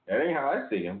that ain't how I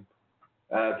see him.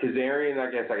 Kazarian, I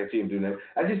guess I can see him doing that.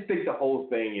 I just think the whole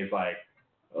thing is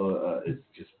it's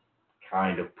just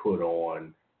kind of put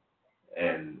on,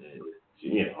 and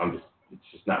it's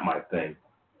just not my thing.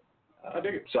 I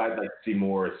dig it. So I'd like to see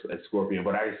more as Scorpion,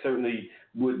 but I certainly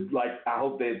would I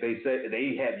hope that they say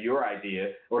they have your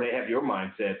idea or they have your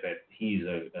mindset that he's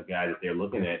a guy that they're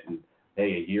looking at, and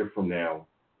hey, a year from now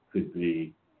could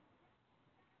be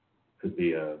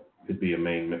a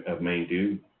main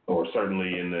dude, or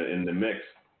certainly in the mix.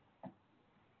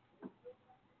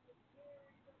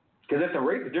 Because at the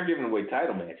rate that they're giving away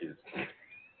title matches,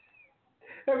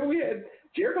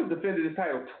 Jericho's defended his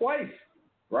title twice,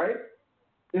 right?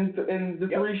 In the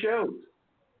three shows,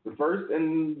 the first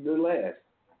and the last.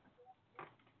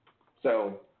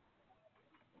 So,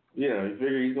 you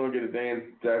figure he's gonna get a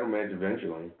damn title match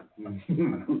eventually.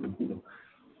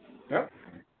 Yep.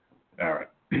 All right.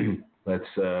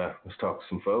 Let's talk to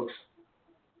some folks.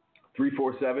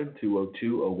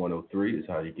 347-202-0103 is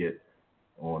how you get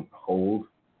on hold.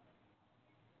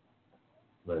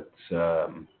 Let's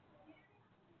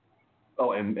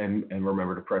and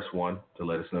remember to press 1 to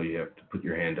let us know you have to put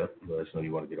your hand up. Let us know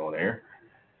you want to get on air.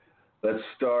 Let's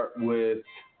start with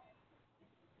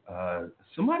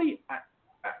somebody. I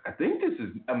think this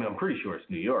is. I'm pretty sure it's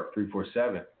New York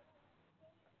 347,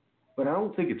 but I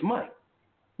don't think it's Mike.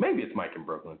 Maybe it's Mike in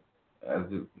Brooklyn.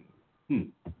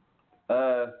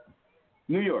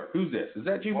 New York. Who's this? Is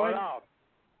that you, Mike?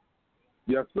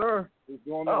 Yes, sir. What's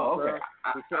going on? Oh, okay.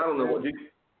 I don't know.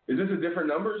 Is this a different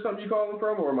number or something you calling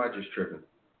from, or am I just tripping?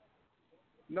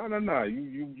 No.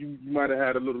 You might have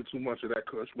had a little too much of that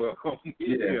kush. Well,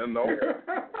 yeah. No.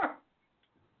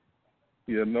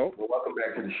 Well, welcome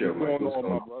back to the show, Mike. What's going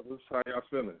on, my brothers? How y'all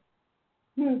feeling?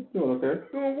 Yeah, doing okay.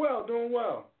 Doing well.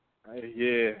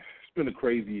 It's been a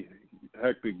crazy,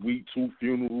 hectic week. 2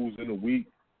 funerals in a week.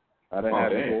 I done had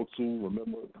to go to.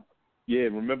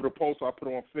 Remember the post I put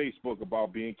on Facebook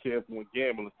about being careful in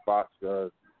gambling spots?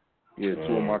 2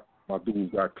 of my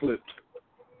dudes got clipped.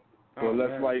 So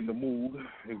let's lighten the mood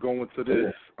and go into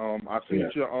this. I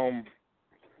seen your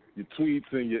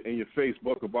tweets and your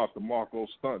Facebook about the Marco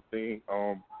stunt thing,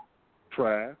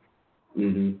 Trav.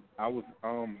 Mm-hmm. I was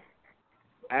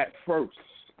at first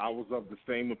I was of the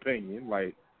same opinion.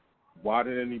 Like, why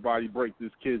did anybody break this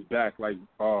kid's back like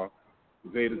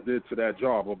Vader did to that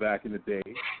Jobber back in the day?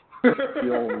 He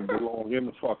don't belong in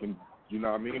the fucking, you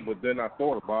know what I mean? But then I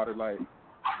thought about it, like,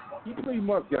 he pretty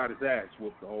much got his ass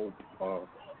whooped the whole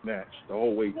match, the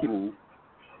whole way through.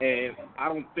 And I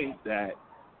don't think that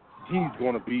he's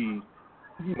going to be,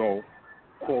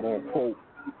 quote unquote,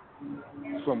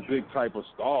 some big type of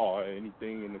star or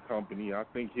anything in the company. I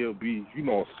think he'll be,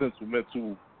 a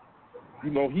sentimental,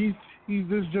 he's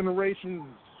this generation's,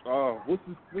 what's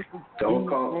the do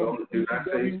not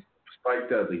say Spike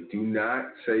Dudley. Do not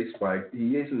say Spike.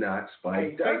 He is not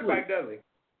Spike Dudley. Spike Dudley.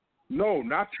 No,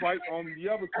 not Spike. The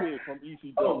other kid from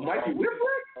ECW. Oh, Mikey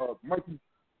Whipwreck?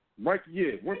 Mikey,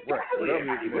 yeah, Whipwreck.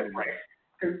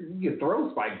 You throw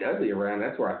Spike Dudley around.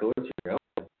 That's where I thought you were going.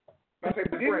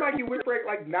 Didn't Mikey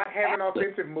Whipwreck not have an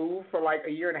offensive move for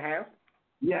a year and a half?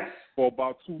 Yes. For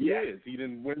about 2 years, he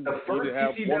didn't win. He didn't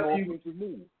have one offensive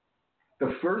move.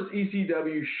 The first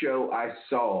ECW show I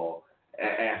saw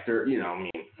after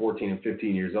 14 and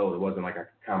 15 years old, it wasn't like I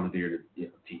commandeered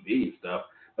TV and stuff.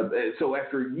 But so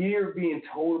after a year of being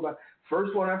told about,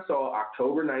 first one I saw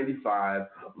October '95,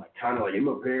 kind of in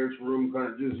my parents' room,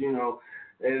 kind of just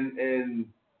and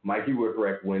Mikey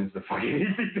Whipwreck wins the fucking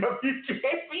ECW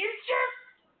championship.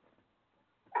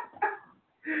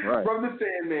 Right. From the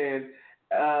Sandman.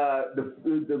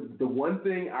 The one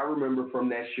thing I remember from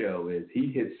that show is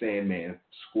he hit Sandman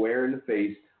square in the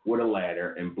face with a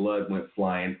ladder, and blood went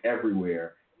flying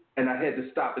everywhere. And I had to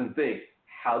stop and think,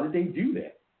 how did they do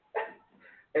that?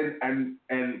 And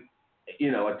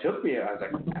you know, it took me. I was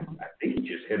like, I think he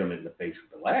just hit him in the face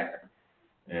with the ladder.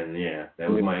 And yeah, that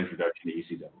was my introduction to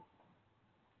ECW.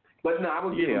 But no, I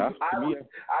would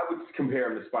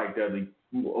compare him to Spike Dudley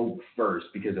first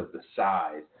because of the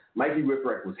size. Mikey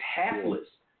Whipwreck was hapless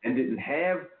and didn't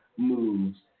have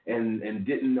moves and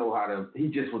didn't know how to. He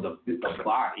just was a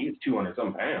body. He was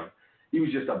 200-some pounds. He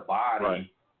was just a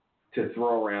body to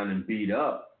throw around and beat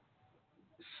up.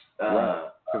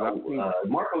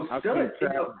 Marco Stunt is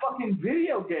a fucking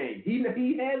video game. He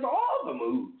has all the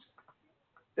moves.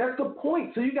 That's the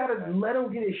point. So you got to let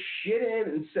him get his shit in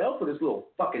himself for this little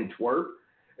fucking twerp.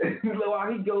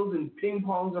 While he goes and ping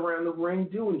pongs around the ring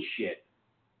doing shit.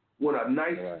 With a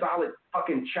nice solid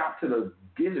fucking chop to the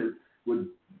gizzard would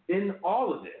end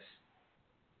all of this.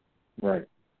 Right.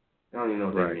 I don't even know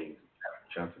what that means.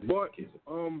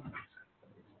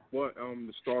 But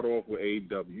to start off with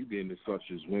AEW, being as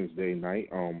such as Wednesday night,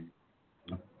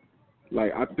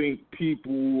 like I think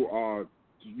people are,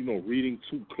 reading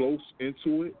too close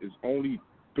into it. It's only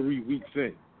 3 weeks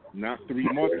in, not 3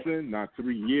 months in, not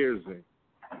 3 years in.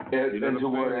 Into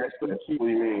what aspect? What do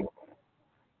you mean?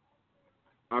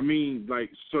 I mean,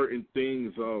 like certain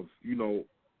things of,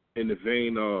 in the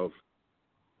vein of,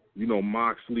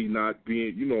 Moxley not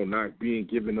being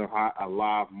given a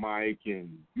live mic,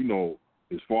 and,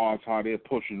 as far as how they're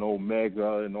pushing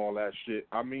Omega and all that shit.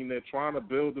 I mean, they're trying to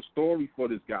build a story for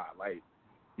this guy. Like,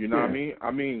 you know what I mean?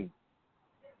 I mean,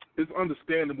 it's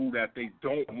understandable that they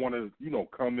don't want to,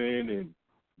 come in and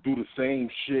do the same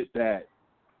shit that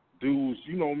dudes,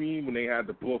 you know what I mean, when they had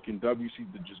the book in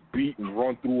WC to just beat and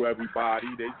run through everybody.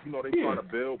 They trying to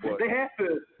build, but they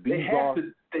have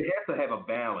to have a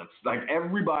balance. Like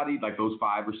everybody, like those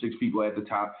 5 or 6 people at the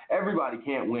top, everybody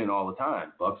can't win all the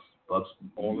time. Bucks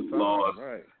all the time, lost.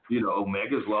 right.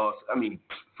 Omega's lost. I mean,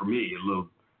 for me, a little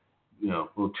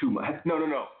too much.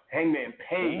 No. Hangman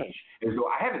Page, as though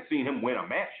I haven't seen him win a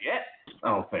match yet. I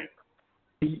don't think.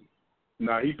 He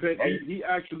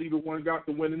actually the one got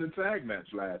the win in the tag match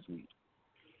last week.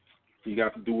 He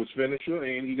got to do his finisher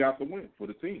and he got the win for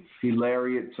the team. He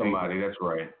lariat somebody. That's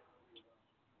right.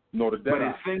 No, but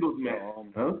his singles match.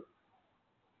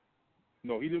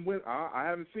 No, he didn't win. I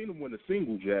haven't seen him win the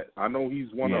singles yet. I know he's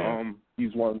won.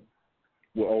 He's won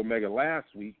with Omega last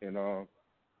week, and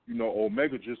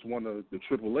Omega just won the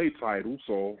AAA title.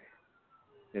 So,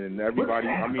 and everybody.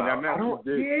 I mean, that match was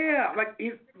big. Yeah, like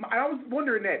I was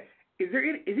wondering that. Is he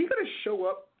going to show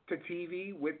up to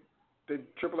TV with the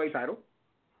AAA title?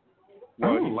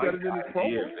 Well, he said it in his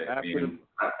promo after the.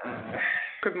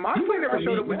 Because Moxley never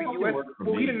showed up with the U.S.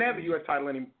 Well, he didn't have the U.S. title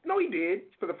anymore. No, he did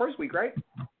for the first week, right?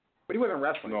 But he wasn't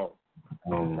wrestling. No.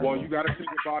 Well, you got to think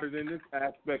about it in this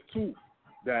aspect too,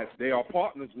 that they are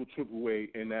partners with AAA,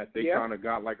 and that they kind of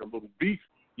got like a little beef.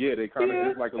 Yeah, they kind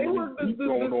of like a little beef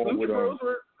going on with them.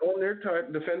 On their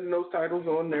defending those titles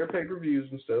on their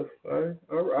pay-per-views and stuff. I'm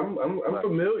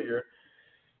familiar,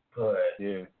 but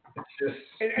yeah, it's just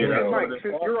and Mike,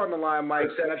 since you're on the line, Mike,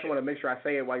 I just want to make sure I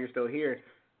say it while you're still here.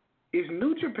 Is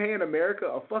New Japan America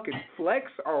a fucking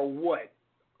flex or what?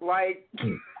 Like,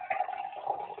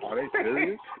 are they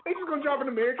serious? They just gonna drop an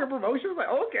American promotion? Like,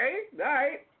 okay, all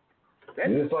right.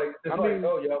 It's like, oh,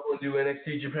 y'all want to do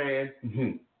NXT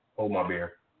Japan? Hold my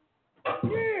beer.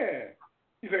 Yeah.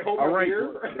 You say, hold my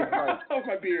beer? Hold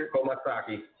my beer. Hold my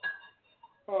sake.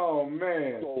 Oh,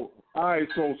 man. So, all right,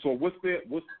 so what's their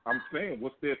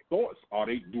thoughts?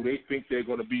 Do they think they're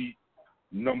going to be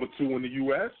number 2 in the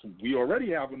U.S.? We already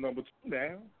have a number 2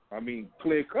 now. I mean,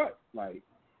 clear cut. Like,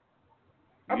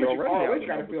 I bet you always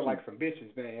got to feel like some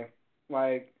bitches, man.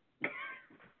 Like,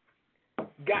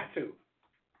 got to.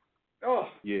 Oh.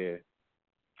 Yeah.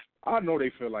 I know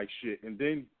they feel like shit. And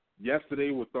then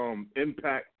yesterday with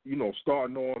Impact,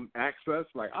 starting on Access,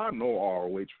 like I know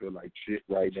ROH feel like shit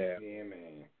right now. Yeah,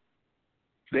 man.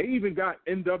 They even got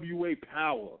NWA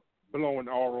Power blowing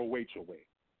ROH away.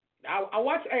 I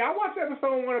watched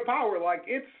episode 1 of Power. Like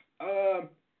it's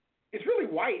really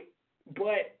white,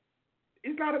 but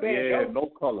it's not a bad show. Yeah,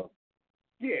 no color.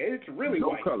 Yeah, it's really no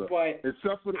white. Color. But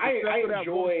except for I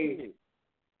enjoy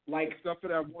except for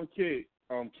that one kid.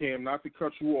 Cam, not to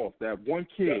cut you off, that one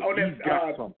kid, he's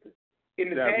got something. In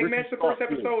the tag match, the first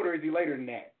episode, or is he later than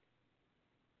that?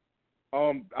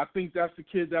 I think that's the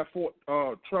kid that fought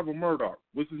Trevor Murdoch.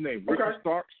 What's his name?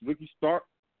 Ricky Stark.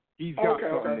 He's got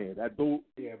something there. That dude.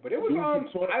 Yeah, but it was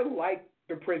I like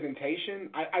the presentation.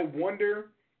 I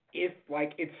wonder if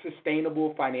like it's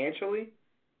sustainable financially.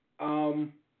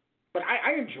 But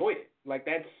I enjoyed it. Like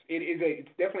it's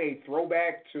definitely a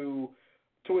throwback to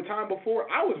a time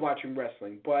before I was watching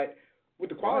wrestling. But with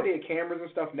the quality of cameras and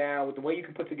stuff now, with the way you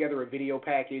can put together a video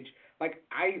package, like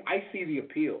I see the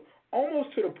appeal.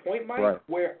 Almost to the point, Mike,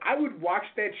 where I would watch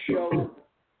that show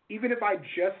even if I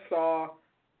just saw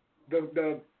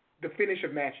the finish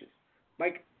of matches.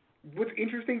 Like, what's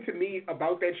interesting to me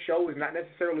about that show is not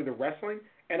necessarily the wrestling,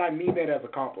 and I mean that as a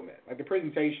compliment. Like, the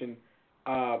presentation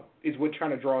is what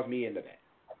kind of draws me into that.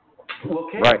 Well,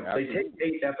 they take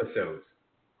 8 episodes,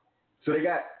 so they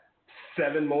got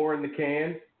 7 more in the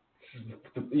can.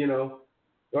 You know,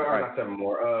 or not 7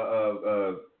 more.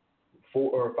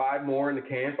 4 or 5 more in the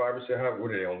can. 5 or 7.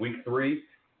 What are they on week 3?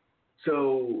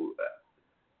 So,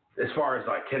 as far as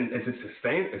like, is it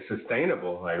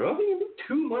sustainable? Like, well, you can do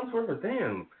 2 months worth of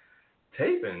damn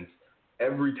tapings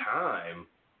every time.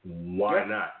 Why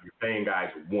not? You're paying guys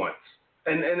once,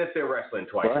 and if they're wrestling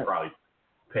twice, you're probably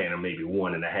paying them maybe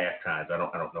 1.5 times. I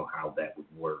don't know how that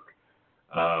would work.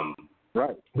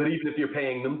 But even if you're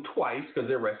paying them twice because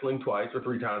they're wrestling twice or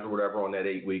 3 times or whatever on that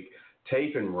 8-week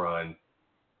taping run,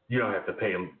 you don't have to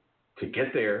pay them to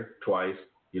get there twice.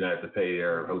 You don't have to pay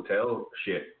their hotel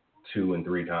shit 2 and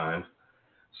 3 times.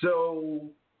 So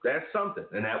that's something.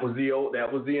 And that was the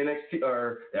NXT,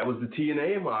 or that was the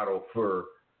TNA model for,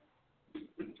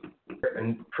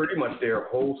 and pretty much their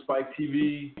whole Spike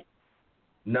TV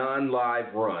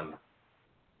non-live run.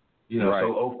 You know,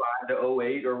 so 05 to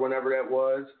 08 or whenever that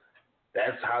was,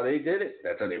 that's how they did it.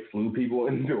 That's how they flew people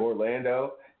into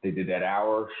Orlando. They did that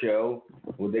hour show.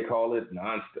 What they call it?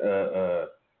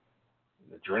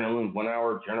 Adrenaline, 1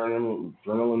 hour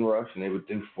adrenaline rush, and they would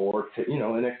do 4.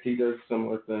 NXT does a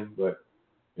similar thing, but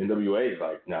NWA is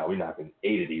like, no, we're knocking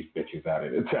 8 of these bitches out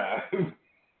at a time.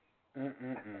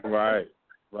 Right,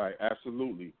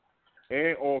 absolutely.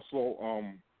 And also,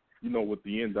 with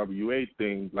the NWA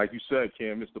thing, like you said,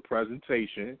 Cam, it's the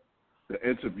presentation, the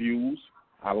interviews.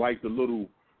 I like the little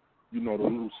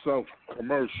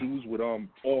self-commercials with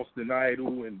Austin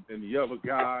Idol and the other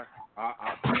guy.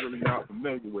 I'm really not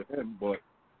familiar with him, but,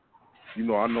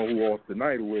 I know who Austin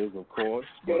Idol is, of course.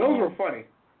 Yeah, those were funny.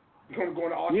 Going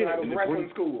to Austin Idol's wrestling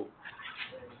school.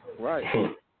 Right.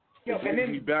 Yo, and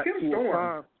then Tim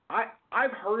Storm.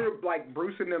 I've heard, like,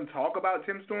 Bruce and them talk about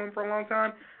Tim Storm for a long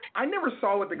time. I never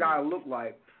saw what the guy looked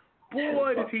like.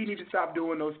 Boy, does he need to stop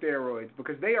doing those steroids,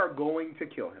 because they are going to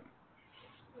kill him.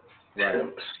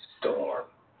 Tim Storm.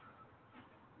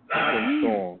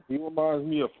 He reminds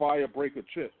me of Firebreaker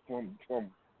Chip from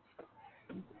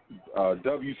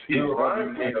WCW. He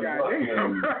reminds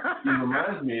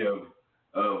me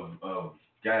of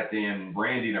goddamn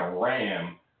Randy the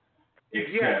Ram,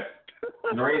 except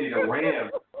Randy the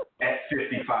Ram at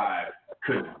 55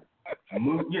 could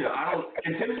move.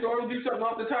 Can Tim Storm do something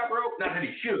off the top rope? Not that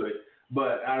he should,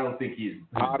 but I don't think he's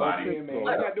body. He's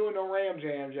not doing no Ram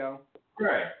jam, Joe.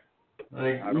 Right.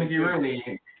 Like Mickey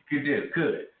Rooney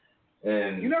could.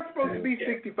 And you're not supposed to be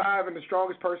 65 and the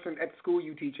strongest person at the school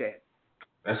you teach at.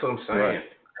 That's what I'm saying. Right.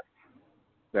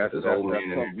 That's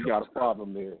something. We got a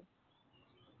problem there.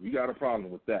 We got a problem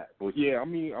with that. But yeah, I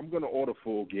mean, I'm gonna order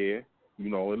Full Gear.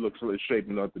 It looks like it's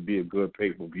shaping up to be a good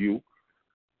pay-per-view.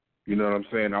 You know what I'm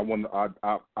saying? I'm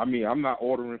not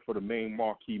ordering for the main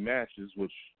marquee matches,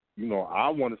 which I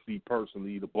want to see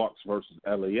personally, the Bucks versus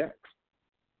LAX.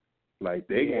 Like,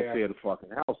 they gonna tear the fucking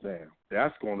house down.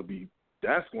 That's gonna be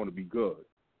good.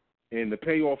 And the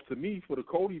payoff to me for the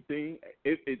Cody thing,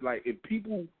 it like, if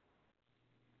people,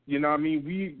 we are,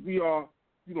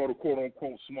 the quote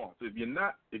unquote smart. If you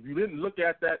didn't look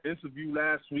at that interview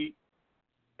last week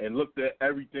and looked at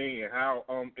everything and how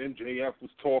MJF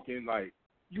was talking, like,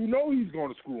 he's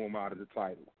gonna screw him out of the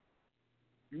title.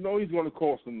 He's gonna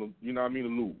cost him to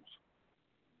lose.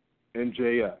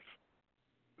 MJF.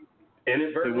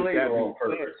 Inadvertently or on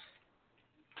purpose?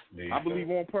 I believe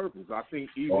on purpose. I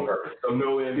think even on purpose. So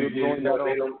no interviews.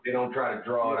 They don't try to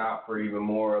draw it out for even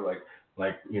more. Like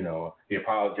he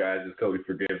apologizes, Cody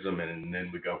forgives him, and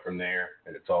then we go from there.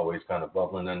 And it's always kind of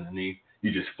bubbling underneath.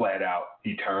 You just flat out,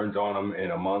 he turns on him in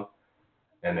a month,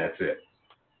 and that's it.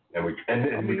 And we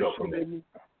go from there.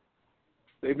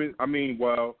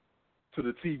 To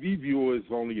the TV viewer,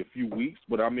 it's only a few weeks,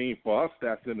 but for us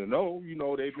that's in the know,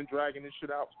 they've been dragging this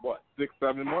shit out,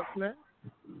 6-7 months now?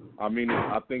 I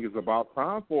think it's about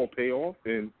time for a payoff,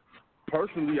 and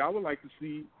personally, I would like to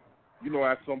see,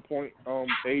 at some point,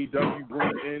 AEW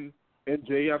bring in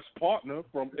MJF's partner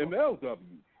from MLW.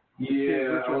 Yeah.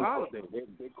 Richard Holiday.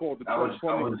 They called the Trust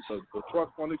Fund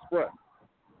Express.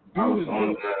 Dude is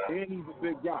good, and he's a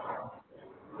big guy.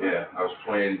 Yeah, I was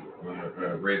playing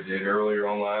Red Dead earlier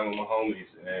online with my homies,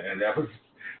 and that was the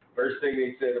first thing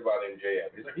they said about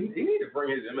MJF. He's like, he need to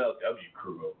bring his MLW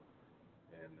crew over.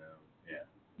 And,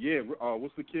 Yeah,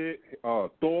 what's the kid?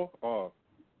 Thor?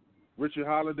 Richard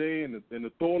Holiday and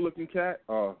the Thor looking cat.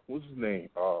 What's his name?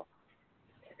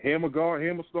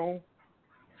 Hammerstone,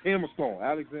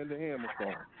 Alexander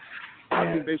Hammerstone.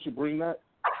 I think they should bring that,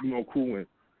 crew in.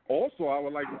 Also, I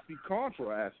would like to see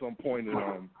Contra at some point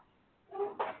in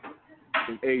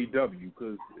AEW,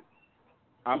 because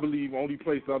I believe only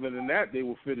place other than that they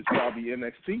will fit is probably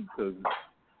NXT. Because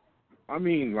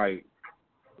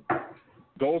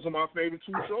those are my favorite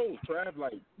two shows. Trav,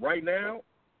 like right now,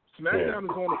 SmackDown is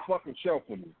on the fucking shelf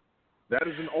for me. That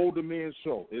is an older man's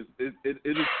show. It is a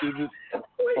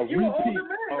you're an repeat older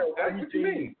man, of though.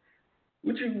 everything.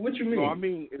 What you mean? No, I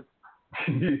mean,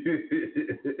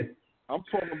 I'm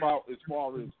talking about as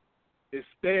far as it's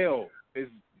stale.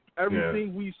 It's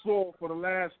everything we saw for the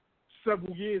last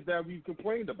several years that we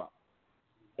complained about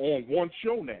on one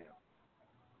show now.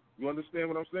 You understand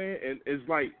what I'm saying? And it's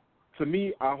like, to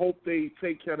me, I hope they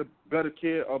take better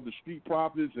care of the Street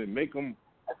Profits and make them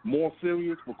more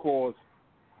serious, because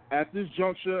at this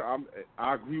juncture,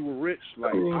 I agree with Rich.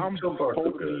 Like, I'm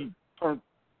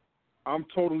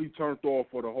totally turned off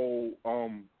for the whole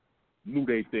New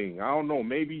Day thing. I don't know.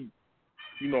 Maybe,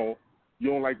 you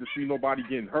don't like to see nobody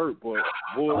getting hurt, but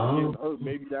Woods getting hurt,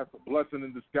 maybe that's a blessing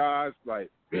in disguise. Like,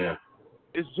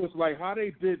 it's just like how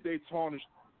they tarnished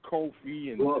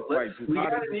Kofi, and we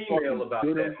got an email about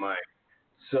that, Mike.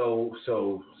 So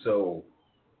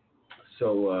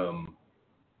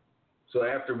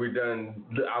after we're done,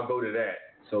 I'll go to that.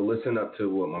 So listen up to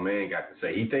what my man got to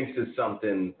say. He thinks it's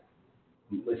something.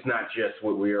 It's not just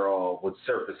what we're all with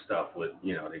surface stuff. With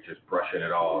they just brushing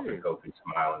it off and Kofi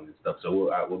smiling and stuff. So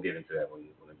we'll get into that when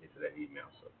I get to that email.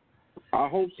 So I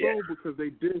hope so, because they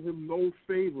did him no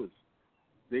favors.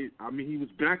 He was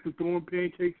back to throwing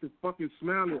pancakes and fucking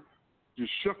smiling,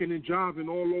 just shucking and jiving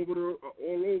all over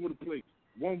the place.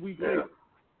 1 week later,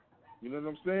 you know what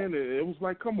I'm saying? It was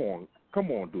like, come on,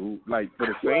 dude. Like, for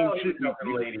the same shit.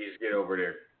 Helping ladies get over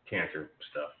their cancer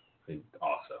stuff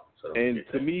also. So and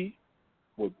to me,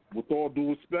 with all due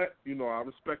respect, I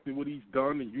respected what he's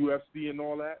done in UFC and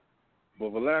all that, but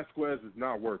Velasquez is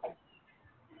not working.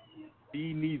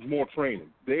 He needs more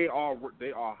training. They are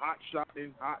hot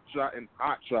shotting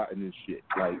this shit.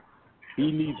 Like,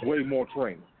 he needs way more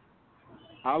training.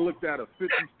 I looked at a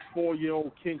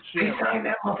 54-year-old Ken Shamrock. He signed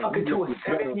that motherfucker to a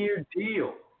 7-year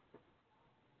deal.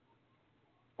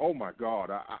 Oh my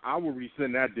God! I would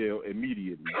rescind that deal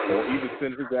immediately, or even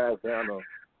send his ass down to.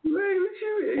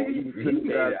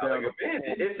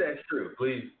 If that's true,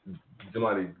 please,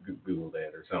 somebody Google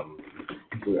that or something.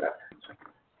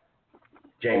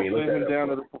 Jamie, look send him down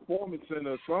to the Performance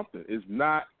Center or something. It's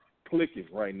not clicking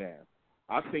right now.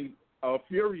 I think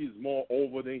Fury is more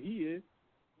over than he is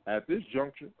at this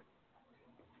juncture.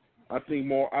 I think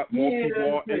more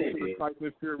people are into the type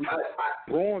of Fury.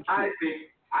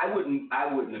 I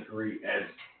wouldn't agree as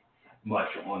much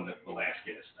on the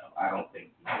Velasquez stuff. I don't think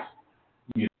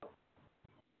he's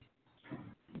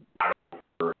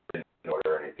or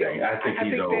anything. I think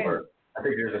he's over. I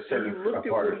think there's a certain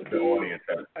part of the audience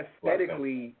that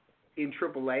aesthetically in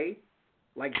AAA,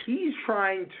 like he's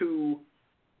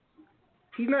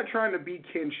not trying to be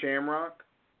Ken Shamrock,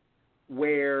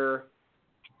 where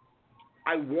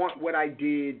I want what I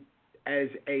did as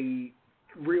a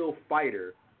real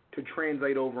fighter to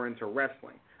translate over into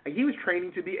wrestling. Like, he was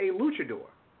training to be a luchador.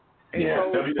 And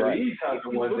so, WWE's if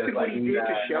you look at what he did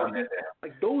to Shelton,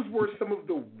 like, those were some of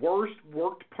the worst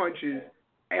worked punches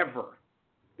ever.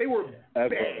 They were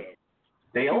bad.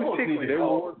 They almost need to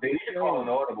call an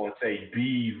audible and say,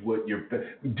 do what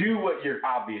you're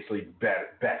obviously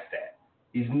best at.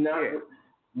 He's not.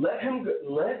 Let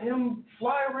him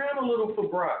fly around a little for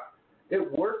Brock. It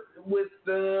worked with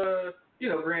granted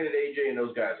AJ and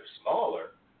those guys are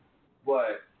smaller,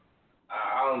 but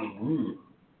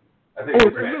I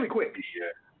think really quick.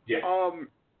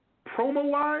 Promo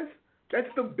wise, that's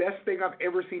the best thing I've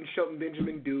ever seen Shelton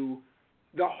Benjamin do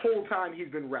the whole time he's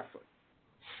been wrestling.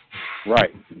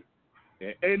 Right.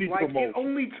 Any promotion. It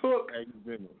only took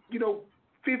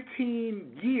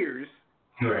 15 years,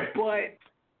 but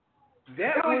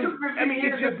that was,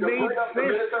 it just made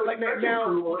sense. Like, now,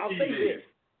 I'll say this.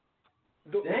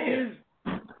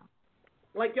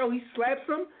 He slaps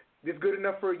him. This good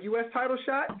enough for a U.S. title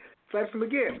shot. Slaps him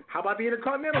again. How about the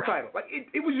Intercontinental title? Like,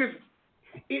 it was just,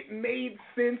 it made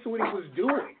sense what he was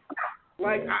doing.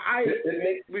 Like, I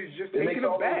was just taken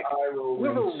aback.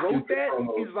 Whoever wrote that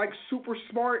is, like, super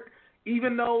smart.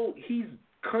 Even though he's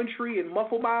country and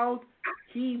muffle-mouthed,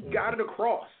 he got it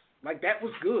across. Like, that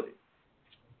was good.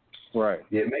 Right.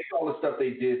 Yeah, it makes all the stuff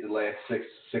they did the last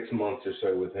six months or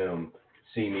so with him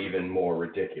seem even more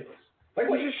ridiculous. Like,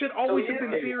 we just should always have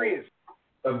been serious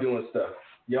of doing stuff.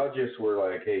 Y'all just were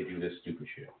like, hey, do this stupid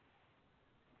shit.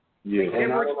 Yeah. They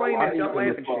never explained that dumb I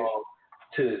laughing shit.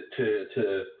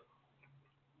 to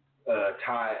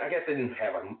tie. I guess they didn't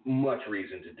have much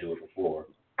reason to do it before,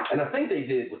 and I think they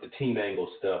did with the Team Angle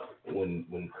stuff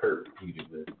when Kurt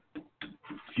feuded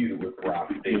with Brock.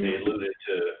 They alluded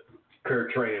to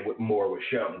Kurt training more with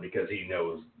Shelton because he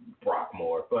knows Brock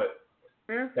more, but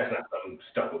that's not something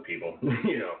stuck with people,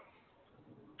 you know.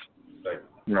 Like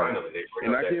finally they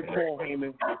bring up that.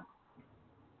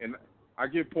 I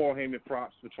give Paul Heyman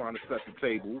props for trying to set the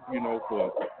table, you know,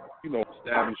 for, you know,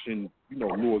 establishing, you know,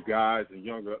 newer guys and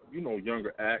younger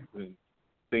acts and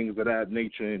things of that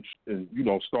nature and you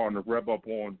know, starting to rev up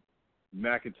on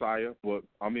McIntyre. But,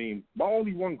 I mean, my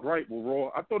only one gripe with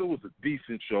Raw, I thought it was a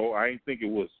decent show. I didn't think it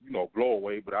was, you know, blow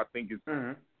away, but I think it's,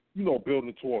 you know,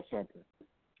 building towards something.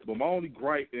 But my only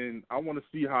gripe, and I want to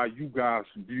see how you guys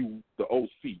view the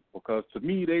OC, because to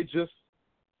me, they just,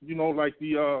 you know, like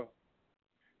the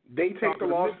they take the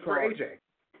loss for AJ.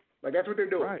 Like, that's what they're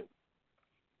doing. Right.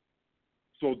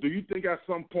 So do you think at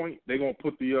some point they're going to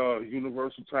put the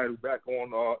Universal title back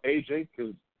on AJ?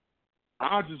 Because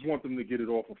I just want them to get it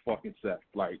off of fucking Seth.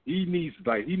 Like, he needs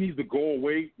to go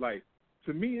away. Like,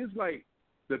 to me, it's like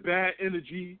the bad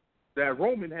energy that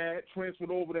Roman had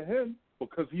transferred over to him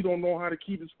because he don't know how to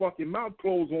keep his fucking mouth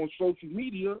closed on social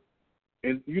media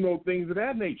and, you know, things of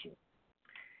that nature.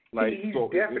 Like, he's so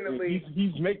definitely...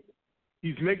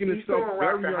 He's making himself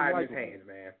very unlikable. His hands,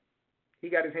 man. He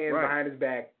got his hands behind his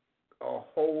back a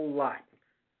whole lot.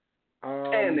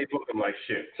 And they booked him like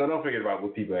shit. So don't forget about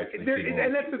what people actually see.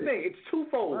 And that's the thing. It's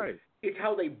twofold. Right. It's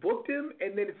how they booked him,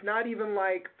 and then it's not even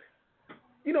like,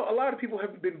 you know, a lot of people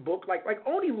have been booked. Like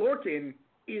Oney Lorcan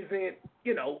isn't,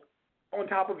 you know, on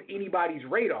top of anybody's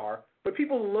radar, but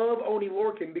people love Oney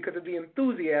Lorcan because of the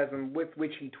enthusiasm with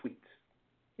which he tweets.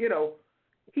 You know,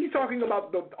 he's talking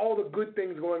about all the good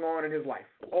things going on in his life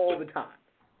all the time.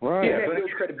 Right. Yeah, but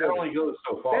it only goes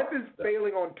so far. Seth is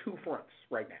failing on two fronts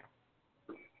right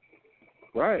now.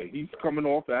 Right. He's coming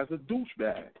off as a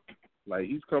douchebag. Like,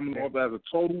 he's coming off as a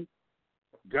total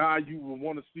guy you would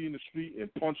want to see in the street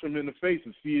and punch him in the face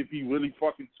and see if he really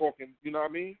fucking talking, you know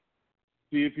what I mean?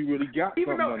 See if he really got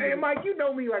Even something. Though, and Mike, you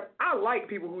know me, like, I like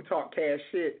people who talk cash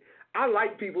shit. I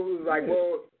like people who's like,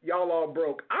 well, y'all all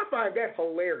broke. I find that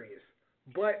hilarious.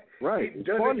 But it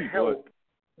doesn't help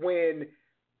when,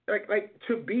 like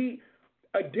to be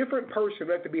a different person,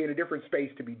 you have to be in a different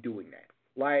space to be doing that.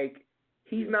 Like,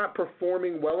 he's not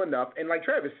performing well enough, and like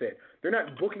Travis said, they're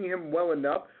not booking him well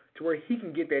enough to where he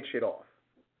can get that shit off.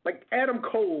 Like, Adam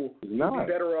Cole would be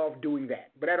better off doing that,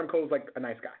 but Adam Cole's like a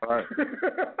nice guy. Right.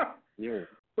 Yeah.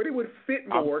 But it would fit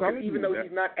more because even though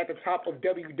he's not at the top of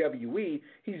WWE,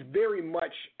 he's very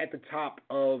much at the top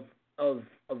of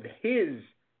his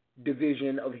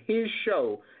division, of his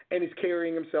show, and is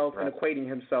carrying himself and equating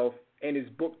himself and is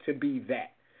booked to be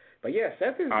that. But yeah,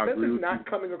 Seth is not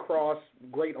coming across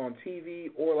great on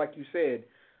TV or, like you said,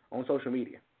 on social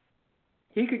media.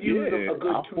 He could use a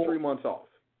good 2-3 months off.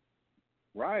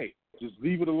 Right. Just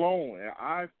leave it alone.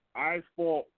 And I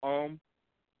thought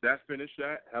that finish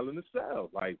at Hell in a Cell.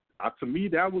 Like, to me,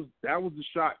 that was the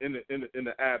shot in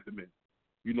the abdomen.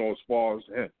 You know, as far as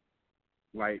him.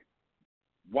 Like,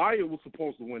 Wyatt was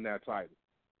supposed to win that title.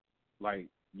 Like,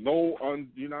 you know what I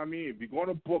mean? If you're going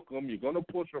to book him, you're going to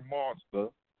push a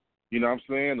monster, you know what I'm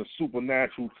saying, a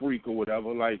supernatural freak or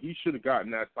whatever. Like, he should have gotten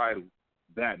that title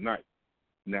that night.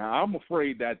 Now, I'm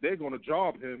afraid that they're going to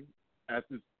job him at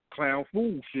this clown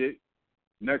fool shit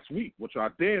next week, which I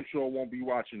damn sure won't be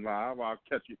watching live. I'll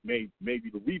catch it maybe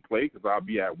the replay because I'll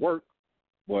be at work.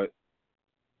 But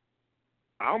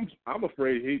I'm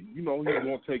afraid he's going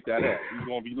to take that out. He's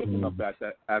going to be looking up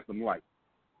at them lights.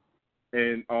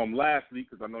 And lastly,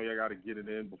 because I know y'all got to get it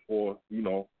in before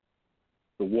the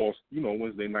Wall,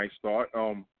 Wednesday night start.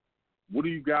 What do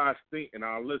you guys think? And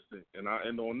I'll listen. And I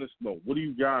end on this note. What do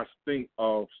you guys think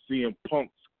of CM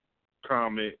Punk's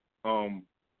comment?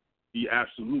 He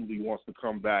absolutely wants to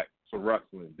come back to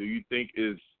wrestling. Do you think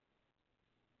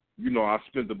I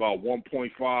spent about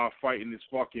 1.5 fighting this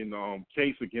fucking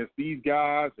case against these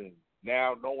guys, and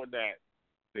now knowing that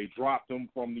they dropped him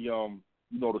from the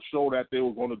the show that they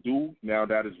were going to do, now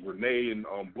that is Renee and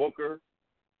Booker.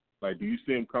 Like, do you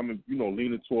see him coming,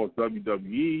 leaning towards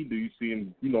WWE? Do you see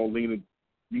him, leaning,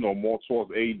 more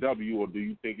towards AEW, or do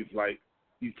you think it's like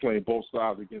he's playing both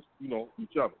sides against,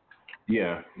 each other?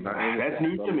 Yeah, that's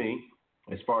news to me.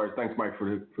 As far as thanks, Mike,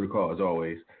 for the call as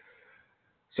always.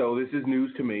 So this is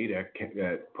news to me that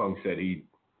Punk said he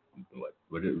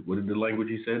what did the language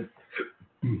he said?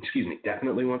 Excuse me,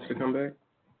 definitely wants to come back.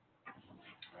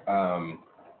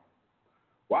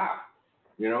 Wow,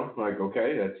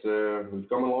 okay, that's we've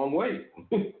come a long way.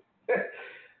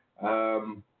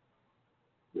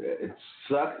 It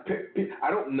sucks. I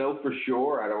don't know for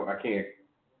sure. I can't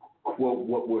quote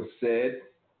what was said,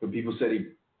 but people said he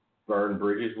burned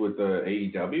bridges with the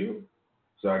AEW.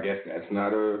 So I guess that's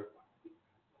not as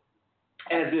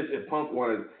if Punk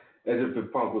was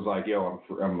like, yo,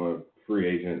 I'm a free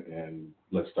agent and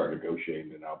let's start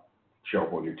negotiating and I'll show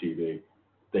up on your TV.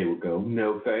 They would go,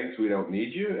 no thanks, we don't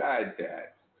need you. I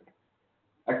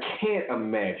can't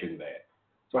imagine that.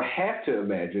 So I have to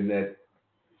imagine that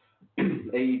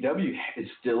AEW is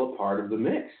still a part of the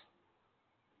mix.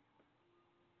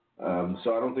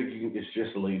 So I don't think it's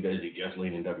just lean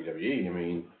in WWE. I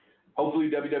mean, hopefully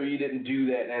WWE didn't do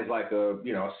that as like a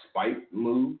spite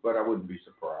move, but I wouldn't be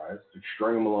surprised.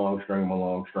 String them along.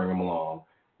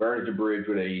 Burns the bridge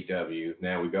with AEW.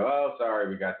 Now we go, oh, sorry,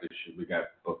 we got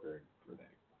Booker for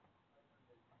that.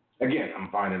 Again, I'm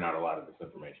finding out a lot of this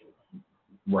information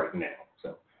right now.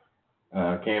 So,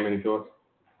 Cam, any thoughts?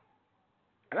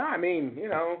 No, I mean,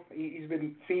 he's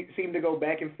been seemed to go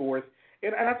back and forth,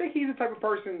 and I think he's the type of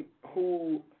person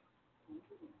who,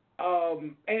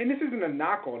 and this isn't a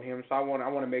knock on him, so I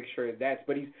want to make sure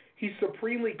but he's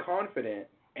supremely confident,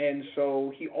 and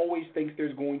so he always thinks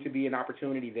there's going to be an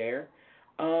opportunity there,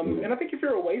 and I think if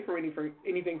you're away from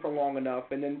anything for long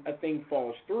enough, and then a thing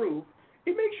falls through,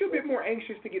 it makes you a bit more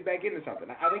anxious to get back into something.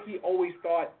 I think he always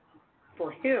thought,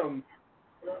 for him,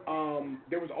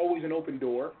 there was always an open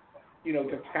door.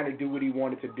 To kind of do what he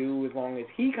wanted to do as long as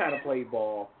he kind of played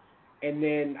ball. And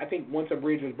then I think once a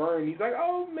bridge was burned, he's like,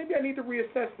 oh, maybe I need to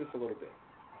reassess this a little bit.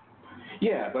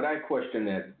 Yeah, but I question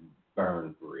that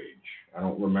burn bridge. I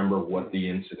don't remember what the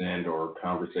incident or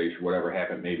conversation, whatever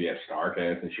happened, maybe at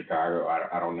StarCast in Chicago.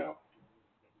 I don't know.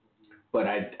 But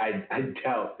I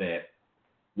doubt that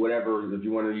whatever, if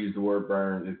you want to use the word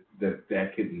burn,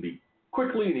 that couldn't be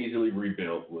quickly and easily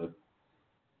rebuilt with,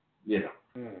 yeah.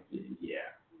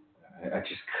 I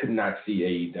just could not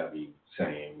see AEW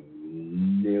saying,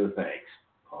 no thanks,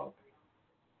 Punk.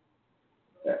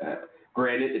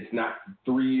 Granted, it's not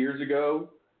 3 years ago,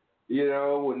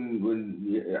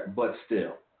 but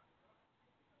still.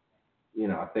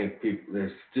 I think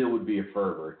there still would be a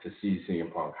fervor to see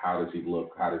CM Punk. How does he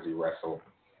look? How does he wrestle?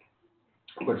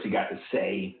 What's he got to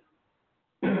say?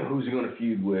 Who's he going to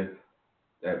feud with?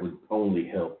 That would only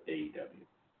help AEW.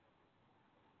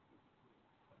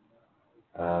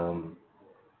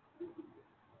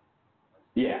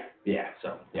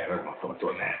 That's my thoughts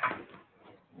on that.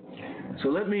 So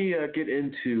let me get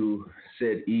into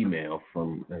said email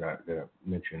that I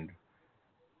mentioned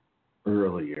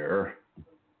earlier.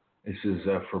 This is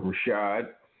from Rashad.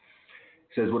 It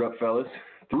says, what up, fellas?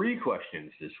 3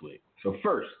 questions this week. So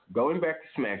first, going back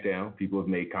to SmackDown, people have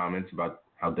made comments about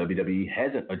how WWE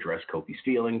hasn't addressed Kofi's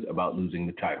feelings about losing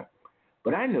the title.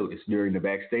 But I noticed during the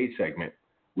backstage segment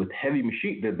with Heavy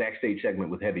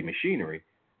Machinery,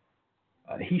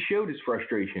 he showed his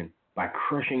frustration by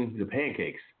crushing the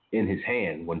pancakes in his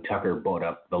hand when Tucker brought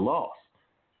up the loss.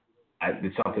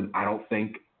 It's something I don't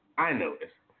think I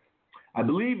noticed. I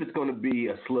believe it's going to be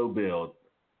a slow build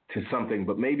to something,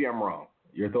 but maybe I'm wrong.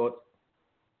 Your thoughts?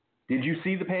 Did you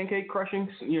see the pancake crushing,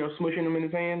 smushing them in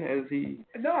his hand as he...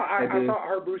 No, I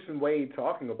heard Bruce and Wade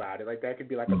talking about it. Like, that could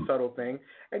be like a subtle thing.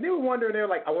 And they were wondering,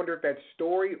 I wonder if that's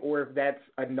story or if that's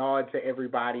a nod to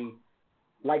everybody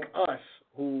like us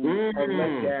who are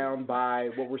let down by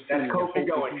what we're seeing. That's Kofi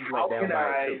going,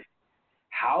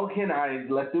 how can I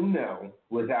let them know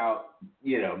without,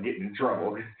 getting in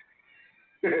trouble?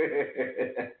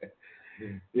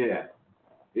 Yeah.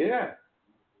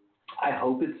 I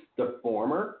hope it's the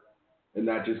former and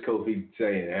not just Kofi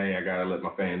saying, hey, I got to let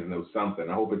my fans know something.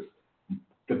 I hope it's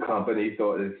the company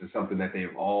thought this is something that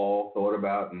they've all thought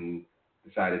about and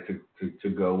decided to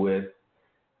go with.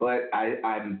 But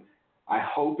I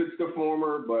hope it's the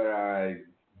former, but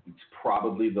it's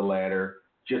probably the latter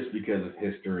just because of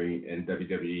history, and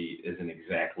WWE isn't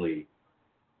exactly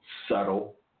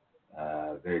subtle.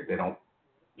 They don't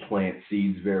plant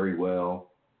seeds very well.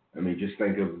 I mean, just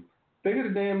think of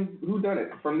the damn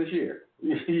whodunit from this year.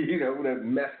 What a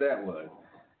mess that was.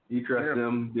 You trust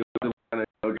them?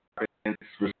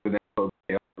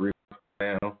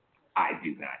 I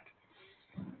do not.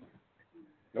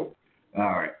 Nope. All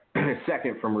right.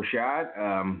 Second from Rashad.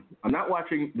 I'm not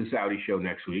watching the Saudi show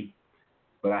next week,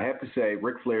 but I have to say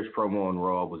Ric Flair's promo on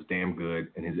Raw was damn good,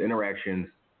 and his interactions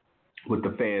with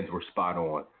the fans were spot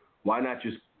on. Why not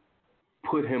just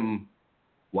put him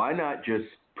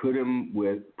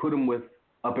with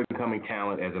up and coming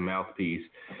talent as a mouthpiece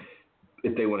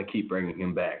if they want to keep bringing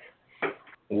him back?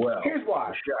 Well, here's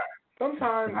why. Rashad,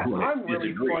 sometimes I'm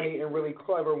really funny and really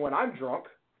clever when I'm drunk,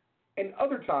 and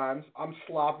other times I'm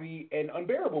sloppy and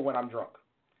unbearable when I'm drunk.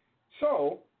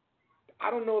 So I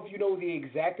don't know if you know the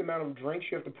exact amount of drinks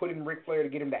you have to put in Ric Flair to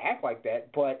get him to act like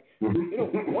that, but you know,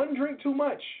 one drink too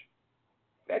much,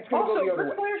 that's gonna go the other way.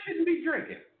 Ric Flair shouldn't be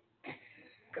drinking.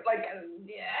 Like,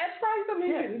 that's probably something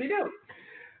he shouldn't be doing.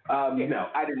 No,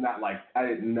 I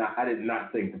did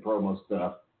not think the promo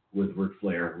stuff with Ric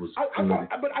Flair was good.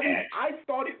 I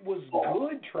thought it was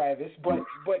good, Travis.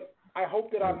 But I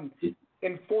hope that I'm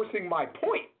enforcing my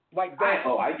point. Like that,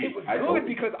 it was good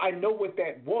because I know what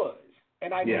that was,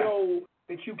 and I know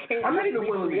that you can't. I'm not even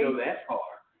willing to go that far.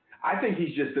 I think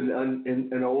he's just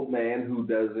an old man who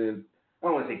doesn't. I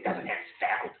don't want to say doesn't have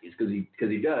faculties because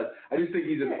he does. I just think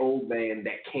he's an old man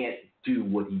that can't do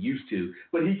what he used to,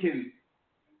 but he can.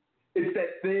 It's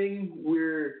that thing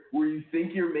where you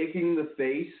think you're making the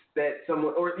face that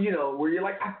someone, or where you're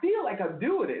like, I feel like I'm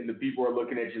doing it, and the people are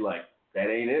looking at you like, that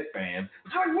ain't it, fam.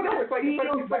 It's like whatever. It's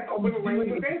like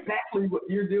doing exactly what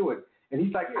you're doing, and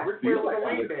he's like, I feel like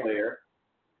I'm Ric Flair.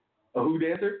 A who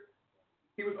dancer?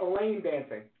 He was Elaine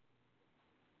dancing.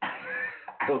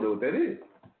 I don't know what that is.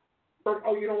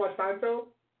 Oh, you don't watch Seinfeld?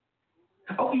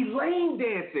 Oh, Elaine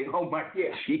dancing. Oh my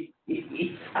God. Jesus.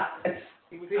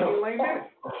 He was in Elaine dancing.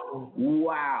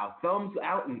 Wow, thumbs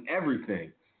out and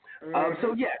everything.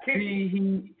 So yeah,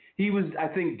 he was, I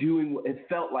think, doing. It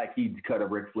felt like he'd cut a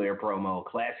Ric Flair promo,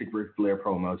 classic Ric Flair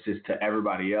promo. It's just to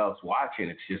everybody else watching,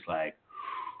 it's just like.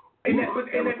 And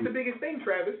that's the biggest thing,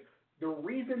 Travis. The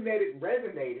reason that it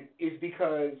resonated is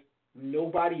because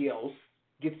nobody else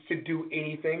gets to do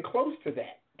anything close to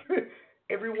that.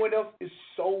 Everyone else is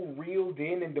so reeled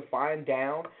in and defined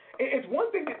down. It's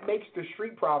one thing that makes the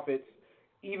Street Profits,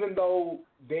 even though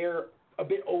they're a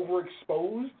bit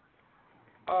overexposed,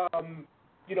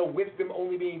 with them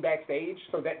only being backstage,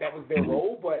 so that was their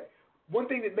role. But one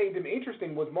thing that made them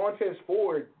interesting was Montez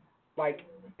Ford,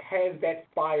 has that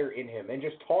fire in him and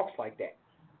just talks like that,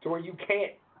 to where you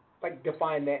can't,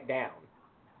 define that down.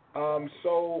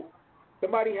 So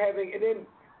somebody having, and then,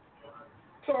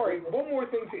 sorry, one more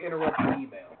thing to interrupt the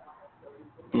email.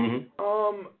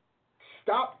 Mm-hmm.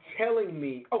 Stop telling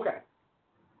me, okay,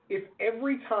 if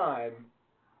every time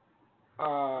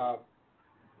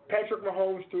Patrick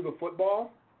Mahomes threw the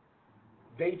football,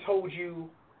 they told you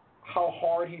how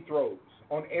hard he throws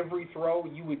on every throw,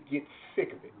 you would get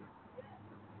sick of it.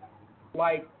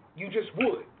 You just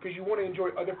would, because you want to enjoy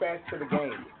other facets of the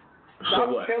game.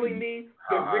 Stop telling me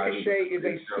that Ricochet is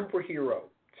a superhero.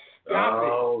 Stop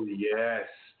it. Oh, yes.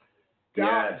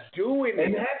 Stop doing it.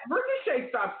 And Ricochet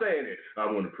stop saying it. I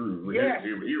want to prove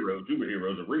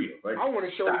superheroes are real. I want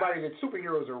to show everybody that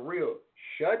superheroes are real.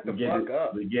 Shut the fuck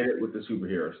up. We get it with the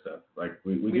superhero stuff.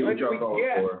 We get what y'all calling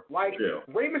for.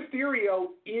 Rey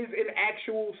Mysterio is an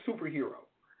actual superhero.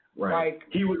 Right.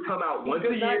 He would come out once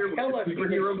a year with a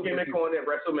superhero gimmick on at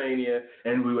WrestleMania,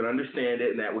 and we would understand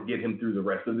it, and that would get him through the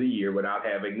rest of the year without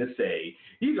having to say,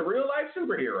 he's a real-life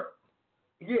superhero.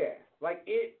 Yeah.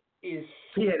 It is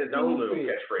He had his own little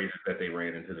catchphrases that they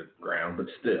ran into the ground, but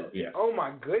still, yeah. Oh,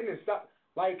 my goodness.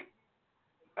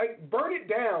 Burn It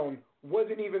Down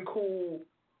wasn't even cool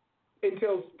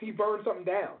until he burned something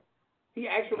down. He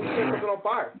actually set something on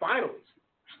fire, finally.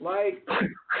 Finally.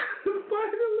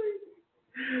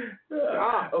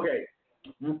 Okay,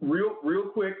 real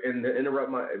quick, and to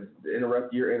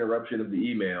interrupt your interruption of the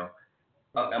email.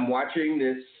 I'm watching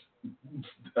this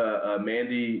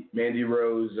Mandy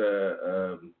Rose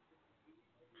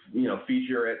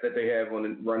featurette that they have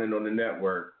running on the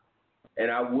network, and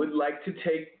I would like to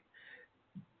take.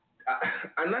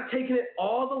 I'm not taking it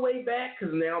all the way back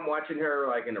because now I'm watching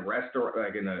her in a restaurant,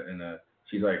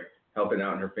 she's helping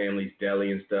out in her family's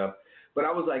deli and stuff. But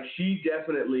I was like,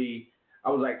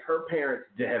 her parents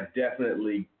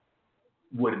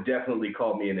would have definitely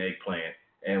called me an eggplant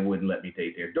and wouldn't let me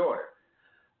date their daughter.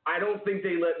 I don't think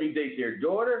they let me date their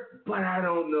daughter, but I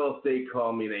don't know if they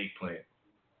call me an eggplant.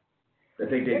 I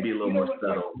think they'd be a little more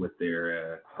subtle with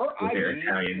their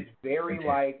Italian. Is very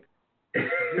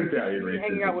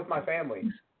hanging out with my family.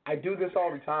 I do this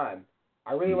all the time.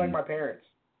 I really like my parents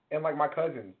and my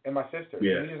cousins and my sister.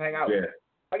 Yeah. We just hang out. Yeah.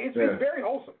 It's very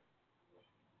wholesome.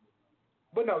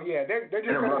 But no, yeah, they're just.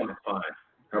 And her mom is fine.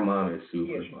 Her mom is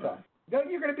super she's fine. Tough. No,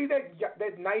 you're gonna be that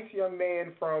nice young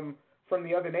man from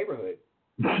the other neighborhood.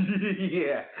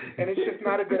 Yeah. And it's just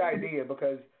not a good idea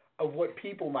because of what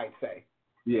people might say.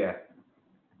 Yeah.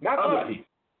 Not other us, people.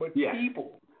 But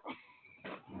people.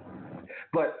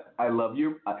 But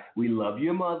we love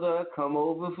your mother. Come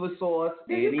over for sauce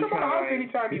anytime. You come out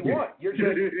anytime you want. You're just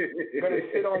gonna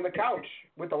sit on the couch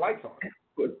with the lights on.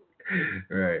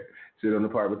 Right. Sit on the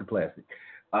part with the plastic.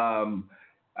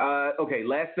 Okay,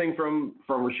 last thing from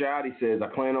Rashad. He says, I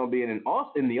plan on being in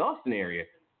the Austin area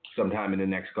sometime in the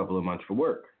next couple of months for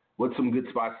work. what's some good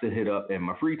spots to hit up in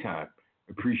my free time?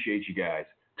 Appreciate you guys.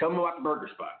 Tell them about the burger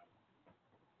spot.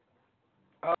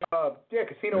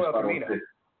 Casino El Camino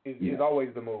is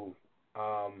always the move.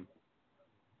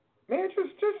 Man, just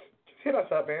hit us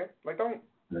up, man. Like, don't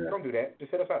do that.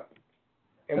 Just hit us up.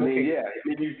 And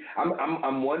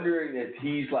I'm wondering if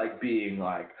he's like being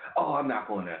like, oh, I'm not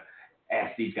going to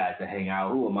ask these guys to hang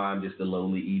out. Who am I? I'm just a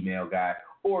lonely email guy.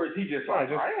 Or is he just like,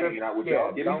 I'm hanging out with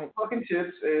y'all, give me some fucking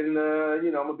tips, and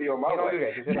I'm gonna be on my way. Don't do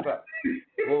that. Just hit us up.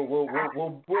 We'll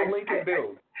link and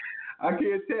build. I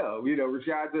can't tell.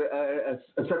 Rashad's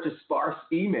such a sparse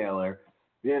emailer.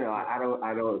 I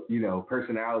don't.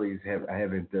 Personalities I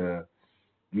haven't. Been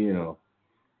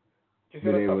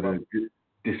able to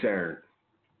discern.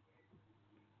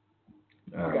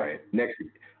 All right.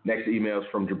 Next email is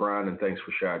from Jabron, and thanks,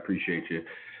 Rashad. Appreciate you.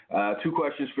 2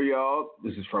 questions for y'all.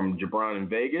 This is from Jabron in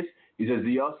Vegas. He says, do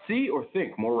y'all see or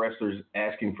think more wrestlers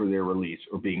asking for their release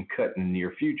or being cut in the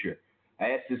near future?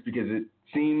 I ask this because it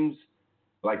seems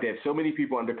like they have so many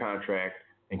people under contract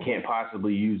and can't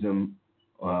possibly use them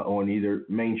on either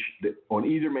main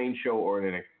show or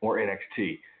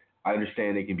NXT. I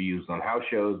understand they can be used on house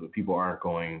shows, but people aren't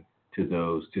going to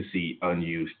those to see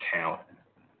unused talent.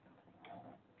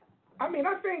 I mean,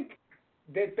 I think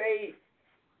they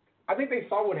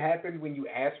saw what happened when you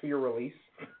asked for your release.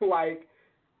 Like,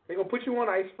 they're going to put you on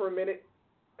ice for a minute.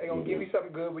 They're going to give you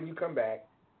something good when you come back.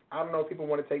 I don't know if people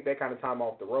want to take that kind of time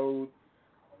off the road.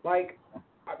 Like,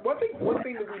 one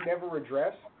thing that we never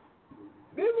address,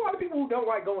 there's a lot of people who don't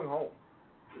like going home.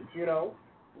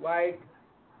 Like,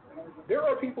 there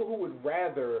are people who would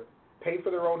rather pay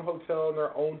for their own hotel and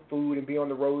their own food and be on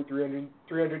the road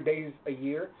 300 days a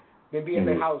year than be in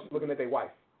their house looking at their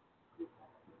wife.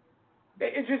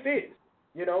 It just is,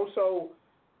 So,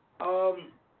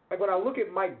 like when I look at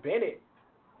Mike Bennett,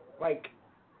 like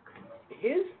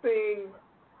his thing,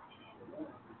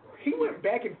 he went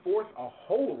back and forth a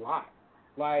whole lot.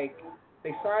 Like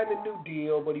they signed a new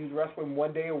deal, but he was wrestling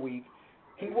 1 day a week.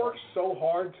 He worked so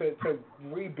hard to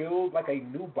rebuild like a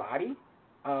new body,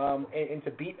 and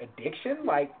to beat addiction.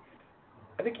 Like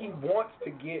I think he wants to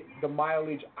get the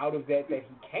mileage out of that he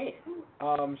can.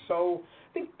 So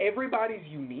I think everybody's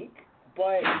unique.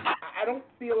 But I don't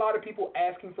see a lot of people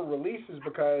asking for releases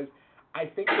because I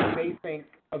think that they think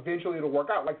eventually it'll work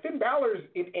out. Like Finn Balor's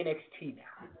in NXT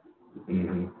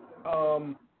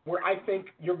now, where I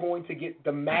think you're going to get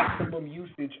the maximum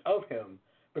usage of him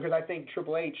because I think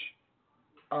Triple H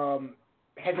has a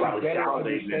better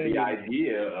understanding. The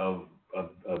idea of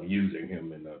using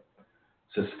him in a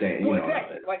sustain. Well,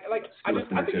 exactly. I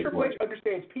think Triple H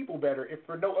understands people better, if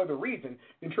for no other reason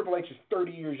than Triple H is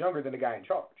 30 years younger than the guy in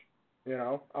charge.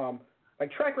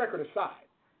 Like track record aside,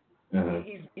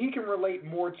 he can relate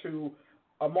more to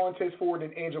a Montez Ford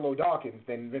and Angelo Dawkins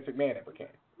than Vince McMahon ever can.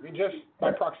 Just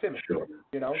by proximity, Sure.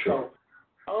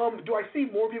 So, do I see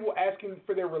more people asking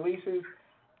for their releases?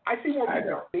 I see more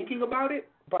people thinking about it,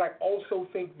 but I also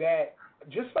think that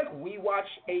just like we watch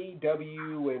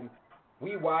AEW and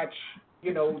we watch,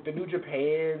 the New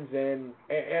Japans and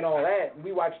all that, and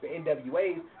we watch the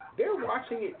NWAs, they're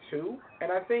watching it too,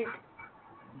 and I think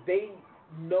they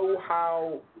know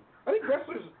how. I think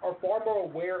wrestlers are far more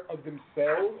aware of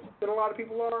themselves than a lot of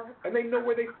people are, and they know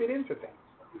where they fit into things.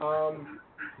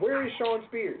 Where is Shawn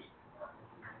Spears?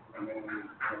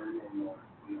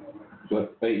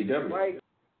 What, AEW?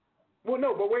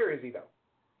 No, but where is he though?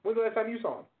 When's the last time you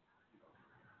saw him?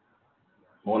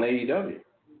 On AEW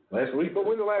last week. But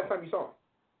when's the last time you saw him?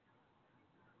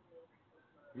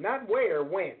 Not where,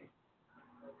 when?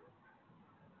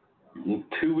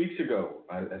 2 weeks ago,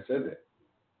 I said that.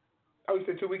 Oh, you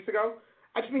said 2 weeks ago?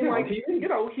 I just mean he's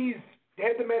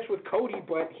had the match with Cody,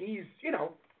 but he's,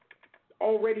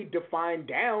 already defined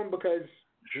down because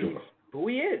he's who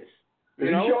he is.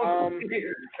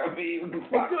 Exactly,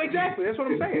 that's what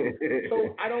I'm saying.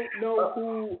 So I don't know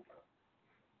who.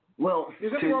 Well,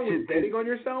 there's nothing wrong with betting on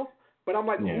yourself, but I'm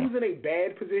like, who's in a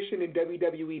bad position in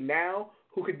WWE now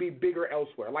who could be bigger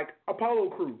elsewhere? Like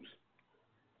Apollo Crews,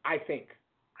 I think.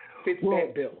 Fits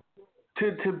that bill.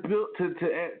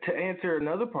 To answer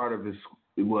another part of this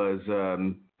was,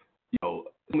 people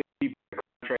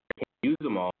contract can't use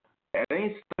them all. That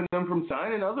ain't stopping them from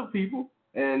signing other people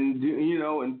and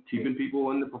and keeping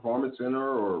people in the performance center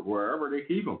or wherever they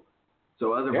keep them,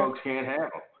 so other folks can't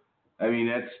have them. I mean,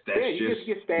 that's you just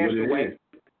get stashed away.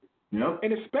 Yep.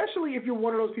 And especially if you're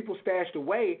one of those people stashed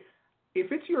away,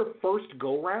 if it's your first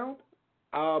go round,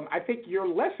 I think you're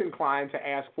less inclined to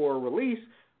ask for a release.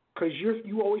 Because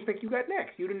you always think you got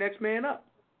next. You're the next man up.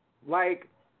 Like,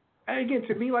 and again,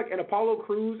 to me, an Apollo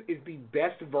Crews is the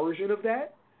best version of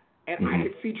that. And I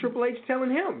could see Triple H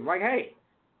telling him, hey,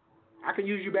 I can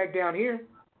use you back down here.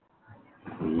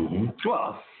 Mm-hmm.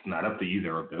 Well, it's not up to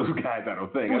either of those guys, I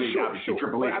don't think. Well, I mean, sure, obviously sure.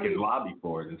 Triple H But, can lobby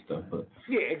for it and stuff, but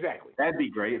Yeah, exactly. that'd be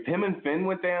great if him and Finn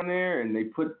went down there and they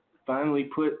finally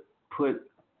put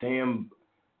damn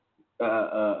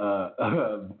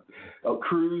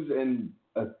Cruz and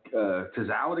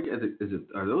Tozawa together.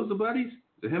 Are those the buddies? Is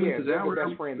it him and they're Tozawa? the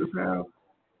best friends.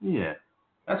 Yeah,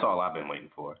 that's all I've been waiting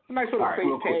for. Nice little All right,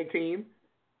 real face quick. tag team.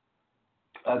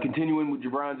 Continuing with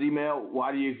Jabron's email,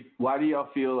 why do y'all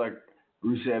feel like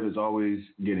Rusev is always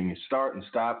getting a start and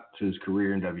stop to his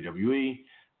career in WWE?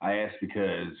 I ask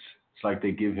because it's like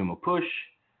they give him a push,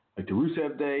 like the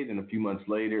Rusev Day, then a few months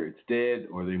later it's dead,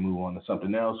 or they move on to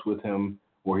something else with him,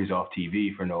 or he's off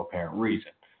TV for no apparent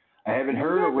reason. I haven't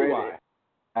heard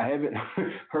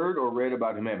or read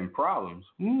about him having problems.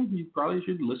 You probably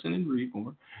should listen and read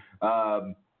more.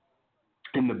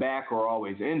 In the back or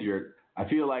always injured. I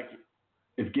feel like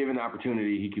if given the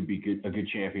opportunity, he could be a good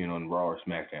champion on Raw or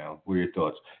SmackDown. What are your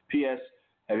thoughts? P.S.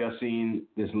 Have y'all seen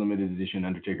this limited edition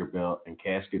Undertaker belt and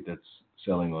casket that's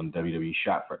selling on WWE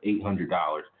Shop for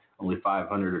 $800? Only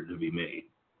 500 are to be made.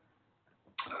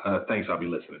 Thanks, I'll be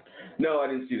listening. No, I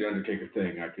didn't see the Undertaker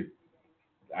thing. I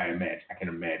can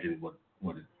imagine what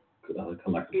a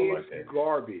collectible like that. It's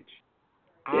garbage.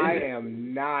 I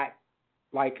am not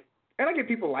like, and I get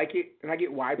people like it, and I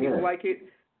get why people like it.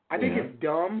 I think it's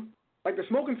dumb. Like the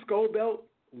Smoking Skull belt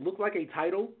looked like a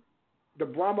title. The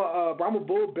Brahma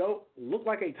Bull belt looked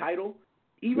like a title.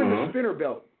 Even the spinner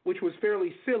belt, which was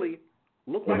fairly silly,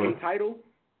 looked like a title.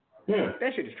 Yeah.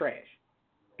 That shit is trash.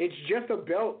 It's just a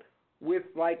belt with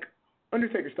like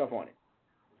Undertaker stuff on it.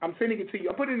 I'm sending it to you.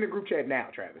 I'll put it in the group chat now,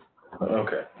 Travis.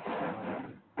 Okay.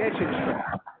 That shit is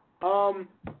trash.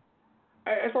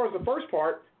 As far as the first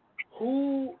part,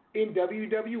 who in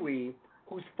WWE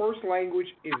whose first language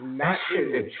is not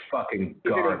English is fucking is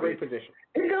garbage. in a great position?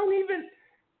 They don't even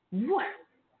what?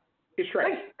 It's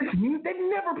trash. They've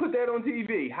never put that on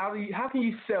TV. How can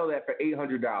you sell that for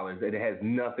 $800 that it has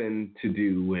nothing to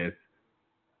do with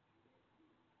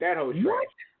that whole trash?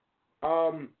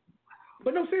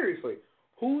 But no, seriously,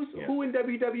 who in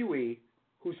WWE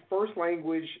whose first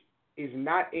language is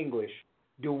not English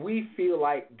do we feel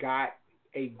like got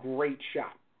a great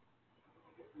shot?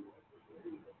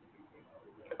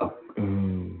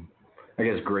 I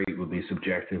guess great would be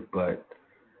subjective, but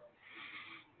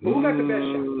who got the best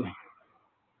shot?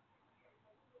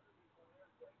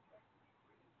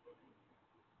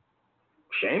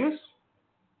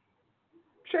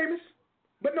 Sheamus?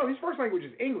 But no, his first language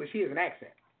is English. He has an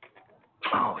accent.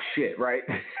 Oh shit! Right.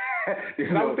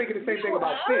 And I was thinking the same thing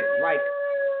about Finn. Like,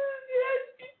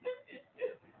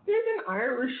 there's an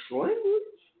Irish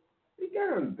language. They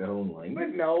got their own language.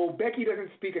 But no, Becky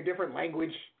doesn't speak a different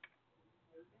language.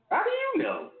 How do you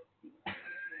know?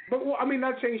 But well, I mean,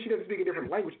 not saying she doesn't speak a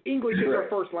different language. English is her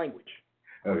first language.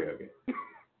 Okay.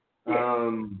 Yeah. I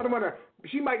don't wanna.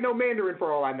 She might know Mandarin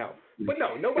for all I know. But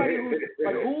no, nobody who's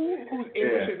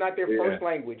English is not their first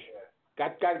language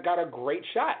got a great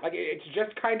shot. Like it's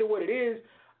just kind of what it is.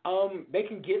 They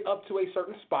can get up to a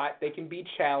certain spot. They can be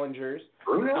challengers.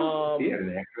 Bruno? He had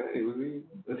an accent. He was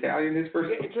Italian his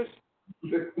first. It just.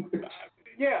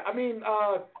 Yeah, I mean,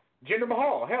 Jinder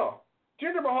Mahal. Hell,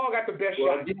 Jinder Mahal got the best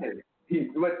shot.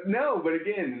 But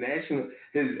again,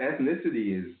 his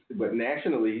ethnicity is, but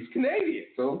nationally he's Canadian,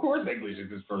 so of course English is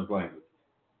his first language.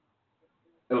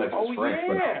 Unless it's French,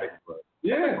 but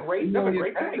That's a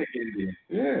great point.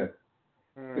 Yeah.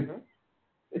 Mm-hmm.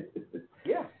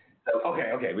 Yeah.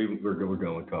 Okay, we're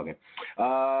going with talking.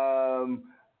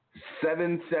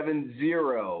 770.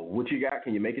 What you got?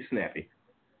 Can you make it snappy?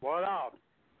 What up?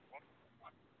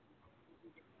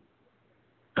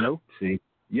 Hello? See?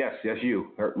 Yes,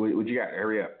 you. What you got?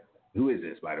 Hurry up. Who is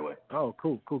this, by the way? Oh,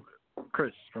 cool.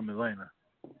 Chris from Atlanta.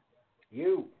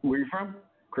 You. Where you from?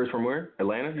 Chris from where?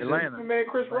 Atlanta? Atlanta. My man,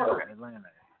 Chris Rock. Atlanta.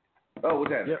 Oh,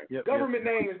 what's that? Yep. Government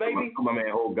names, baby. My man,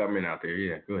 whole government out there.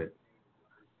 Yeah, go ahead.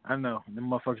 I know. Them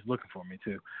motherfuckers looking for me,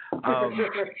 too.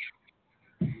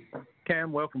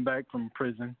 Cam, welcome back from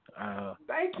prison.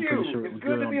 Thank I'm you. pretty sure It's it was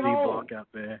good to on be the home. D-Block out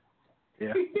there.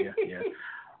 Yeah.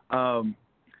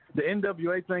 The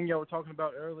NWA thing y'all were talking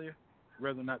about earlier,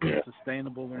 whether or not they're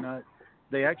sustainable or not,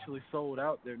 they actually sold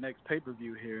out their next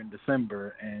pay-per-view here in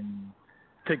December, and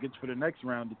tickets for the next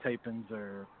round of tapings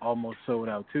are almost sold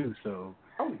out, too. So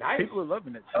nice. people are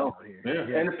loving it out here.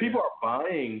 Yeah. And if people are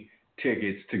buying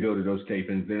tickets to go to those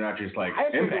tapings, they're not just like, I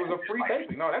actually think it was a free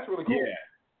taping. No, that's really cool.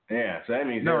 Yeah, so that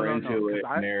means they're into it.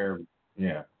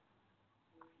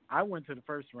 I went to the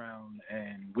first round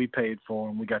and we paid for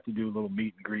them. We got to do a little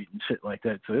meet and greet and shit like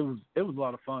that. So it was a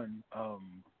lot of fun.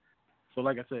 So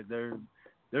like I said,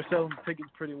 They're selling tickets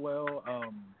pretty well.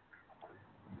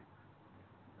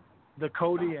 The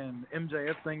Cody and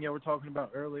MJF thing you were talking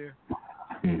about earlier,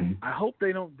 I hope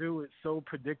they don't do it so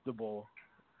predictable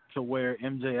to where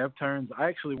MJF turns. I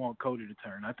actually want Cody to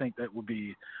turn. I think that would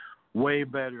be way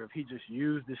better if he just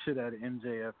used the shit out of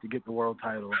MJF to get the world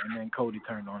title and then Cody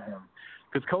turned on him.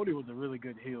 Because Cody was a really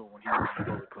good heel when he was in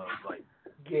the Bullet Club. Like,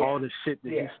 all the shit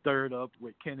that he stirred up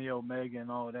with Kenny Omega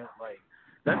and all that, like,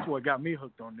 that's what got me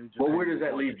hooked on New Japan. Well, where does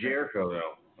that leave Jericho,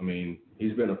 though? I mean,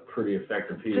 he's been a pretty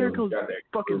effective heel. Jericho's got that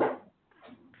fucking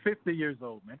 50 years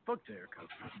old, man. Fuck Jericho.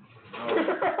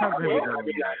 I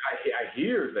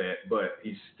hear that, but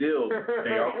he's still,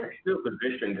 they still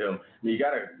positioned him. I mean, you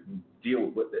got to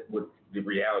deal with the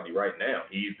reality right now.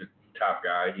 He's the top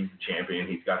guy. He's the champion.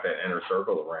 He's got that inner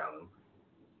circle around him.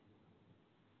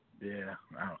 Yeah,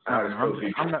 I'm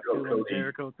not feeling the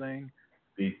Jericho thing.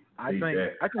 I think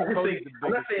Cody's the biggest.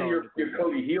 I'm not saying your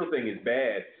Cody heel thing is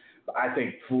bad, but I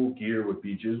think Full Gear would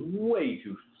be just way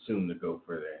too soon to go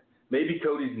for that. Maybe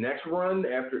Cody's next run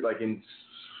after, like, in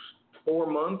 4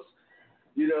 months,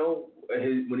 you know,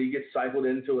 when he gets cycled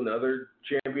into another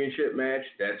championship match,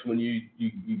 that's when you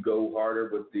go harder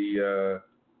with the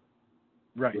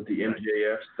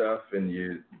MJF stuff,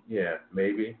 and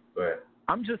maybe, but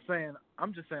I'm just saying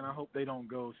I hope they don't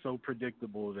go so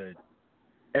predictable that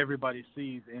everybody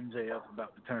sees MJF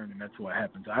about to turn and that's what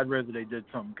happens. I'd rather they did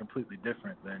something completely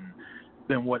different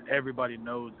than what everybody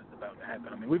knows is about to happen.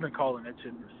 I mean, we've been calling that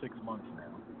shit for 6 months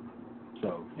now.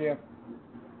 So yeah.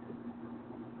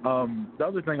 The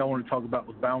other thing I wanted to talk about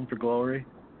was Bound for Glory.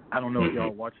 I don't know if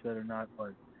y'all watched that or not,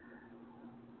 but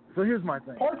so here's my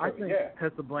thing. I think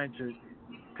Tessa Blanchard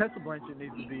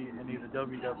needs to be in either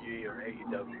WWE or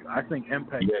AEW. I think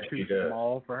Impact is too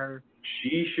small for her.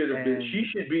 She should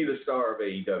be the star of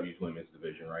AEW's women's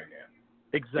division right now.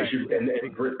 Exactly.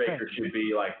 And Britt Baker should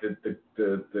be like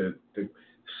the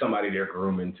somebody they're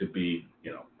grooming to be,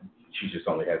 you know, she just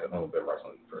only been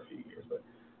wrestling for a few years, but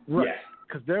yes.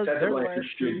 Because their last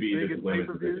two biggest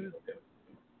pay-per-views,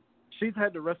 she's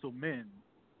had to wrestle men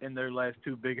in their last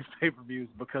two biggest pay-per-views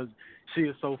because she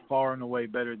is so far and away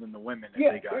better than the women that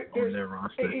they got on their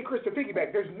roster. Hey, Chris, to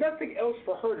piggyback, there's nothing else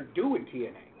for her to do in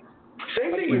TNA.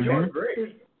 Same thing with Jordan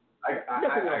Grace.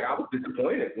 I was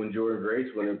disappointed when Jordan Grace,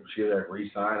 when she like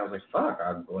re-signed, I was like, fuck,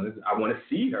 I want to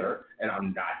see her, and I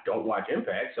don't watch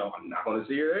Impact, so I'm not going to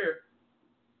see her there.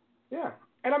 Yeah.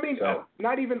 And I mean,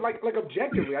 not even like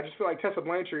objectively, I just feel like Tessa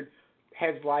Blanchard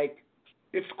has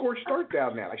it's scorched earth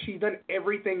down now. Like, she's done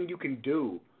everything you can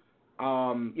do,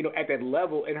 at that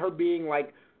level, and her being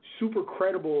like super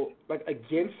credible, like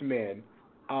against men,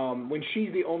 when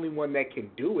she's the only one that can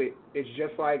do it, it's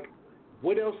just like,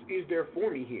 what else is there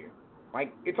for me here?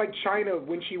 Like, it's like Chyna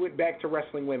when she went back to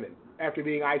wrestling women after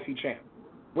being IC champ,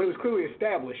 when it was clearly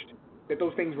established that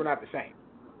those things were not the same.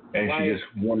 And she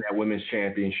just won that women's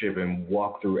championship and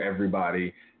walked through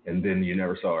everybody, and then you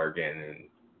never saw her again, and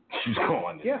she's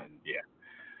gone. Yeah.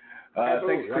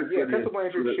 Absolutely. Tessa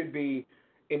Blanchard should be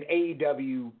in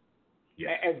AEW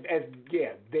as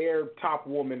their top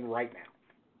woman right now.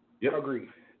 Yep. Agreed.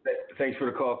 Thanks for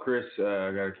the call, Chris.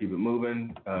 I got to keep it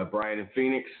moving. Brian in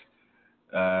Phoenix,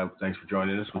 thanks for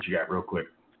joining us. What you got real quick?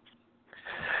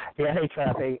 Yeah, hey,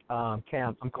 Trav. Hey,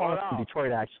 Cam. I'm calling from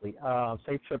Detroit, actually.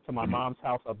 Safe trip to my mom's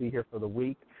house. I'll be here for the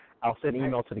week. I'll send an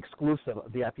email to the exclusive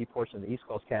VIP portion of the East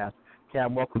Coast cast.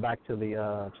 Cam, welcome back to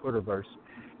the Twitterverse.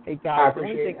 Hey, guys, the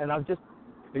only thing,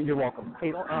 and you're welcome.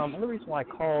 Hey, the only reason why I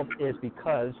called is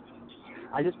because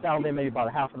I just dialed in maybe about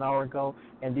a half an hour ago,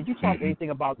 and did you talk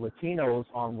anything about Latinos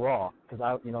on Raw? Because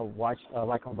I, watched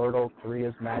like Alberto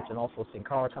Carrillo's match and also Sin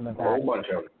Cara coming back. A whole bunch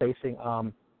of them. Facing,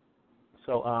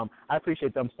 So I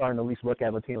appreciate them starting to at least look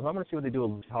at Latinos. I'm going to see what they do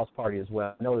with House Party as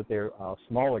well. I know that they're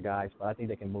smaller guys, but I think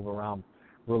they can move around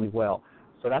really well.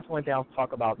 So that's one thing I'll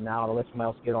talk about now. I'll let somebody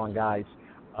else get on, guys.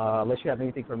 Unless you have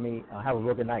anything for me, have a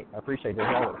real good night. I appreciate it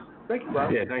as always. Thank you,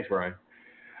 Brian. Yeah, thanks, Brian.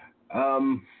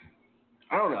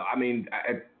 I don't know. I mean,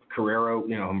 Carrero,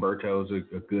 Humberto's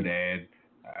a good ad.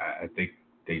 I think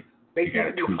they seem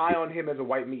to be high on him as a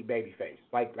white meat babyface,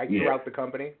 like throughout the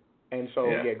company. And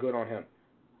so, good on him.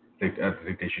 I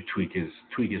think they should tweak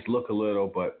his look a little,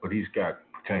 but he's got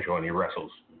potential and he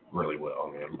wrestles really well.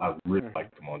 I mean, I really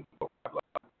liked him on.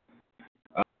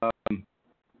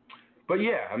 But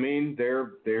yeah, I mean,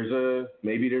 there's a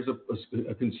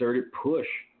concerted push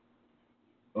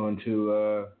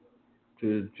onto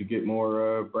to get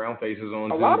more brown faces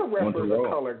on. A lot of wrestlers of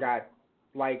color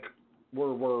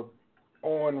were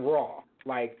on Raw.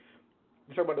 Like,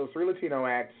 you talk about those three Latino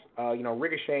acts.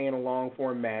 Ricochet in a long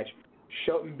form match.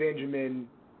 Shelton Benjamin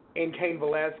and Cain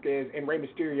Velasquez and Rey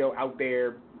Mysterio out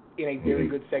there in a very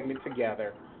good segment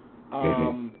together.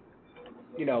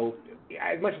 You know,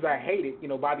 as much as I hate it, you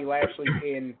know, Bobby Lashley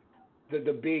in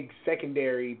the big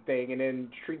secondary thing, and then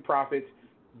Street Profits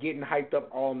getting hyped up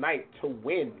all night to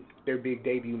win their big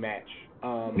debut match.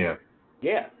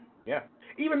 Yeah.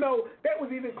 Even though that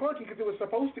was even clunky because it was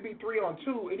supposed to be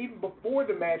 3-on-2, and even before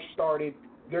the match started,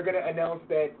 they're going to announce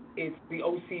that it's the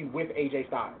OC with AJ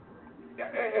Styles.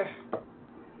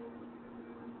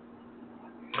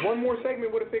 One more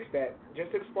segment would have fixed that.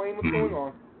 Just explain what's going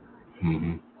on.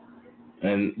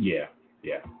 And yeah.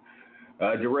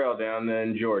 Jarrell down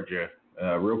in Georgia,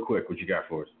 real quick, what you got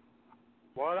for us?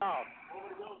 What up?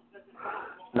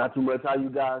 Not too much. How you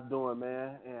guys doing,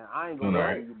 man? And I ain't gonna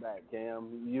hold you back,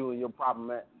 Cam. You and your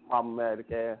problematic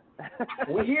ass.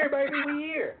 We here, baby. We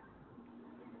here.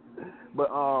 But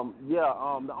the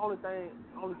only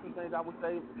two things I would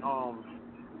say,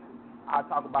 I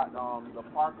talk about the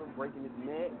Parker breaking his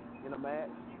neck in a match.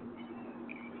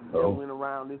 That went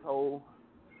around this whole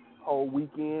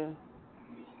weekend,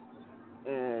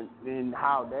 and then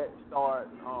how that started.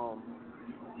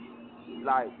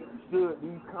 Like, should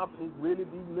these companies really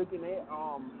be looking at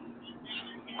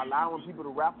allowing people to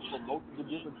raffle for most of the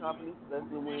different companies,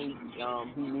 especially when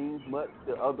he means much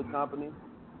to other companies?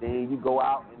 Then you go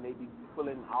out and they be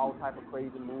pulling all type of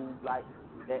crazy moves, like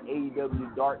that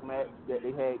AEW dark match that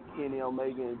they had Kenny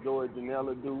Omega and Joey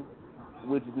Janela do,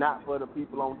 which is not for the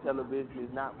people on television,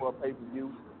 it's not for a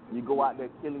pay-per-view. You go out there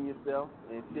killing yourself,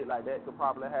 and shit like that could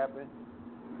probably happen.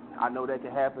 I know that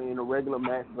can happen in a regular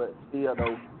match, but still,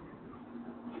 though,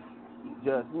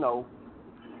 just, you know,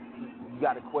 you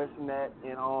got to question that.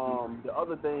 And the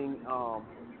other thing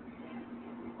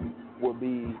would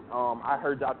be, I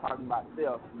heard y'all talking about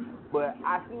Seth, but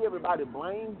I see everybody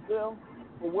blame Seth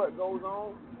for what goes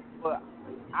on, but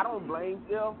I don't blame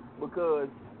Seth because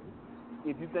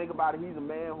if you think about it, he's a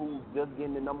man who's just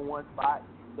getting the number one spot,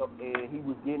 and he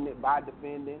was getting it by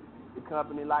defending the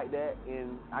company like that.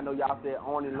 And I know y'all said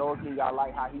Arn and Lorcan, y'all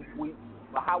like how he tweets,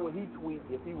 but how would he tweet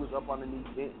if he was up underneath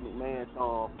Vince McMahon's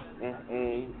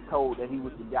and told that he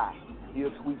was the guy?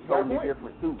 He'll tweet totally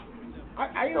different too.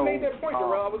 I even made that point,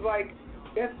 Darrell. I was like,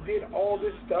 Seth did all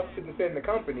this stuff to defend the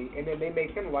company, and then they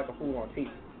make him like a fool on TV.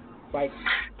 Like,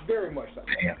 very much so.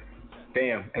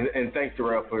 Damn. And thanks,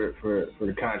 Darrell, for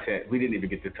the content. We didn't even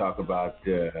get to talk about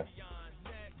the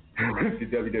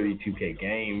WWE 2K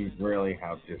game, really,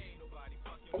 how just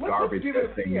garbage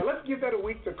that thing is. Let's give that a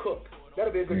week to cook.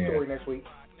 That'll be a good story next week.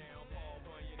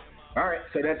 All right,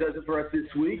 so that does it for us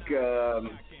this week.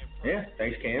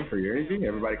 Thanks, Cam, for your energy.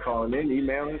 Everybody calling in,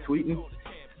 emailing, tweeting.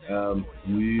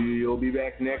 We'll be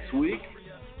back next week.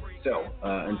 So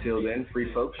until then,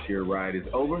 free folks, your ride is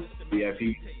over.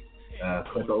 VIP,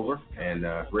 click over, and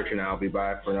Rich and I will be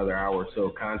by for another hour or so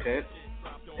of content,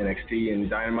 NXT and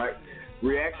Dynamite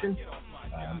reaction.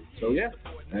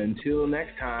 Until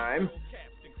next time,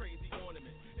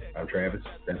 I'm Travis.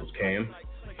 That was Cam.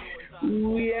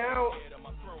 We out.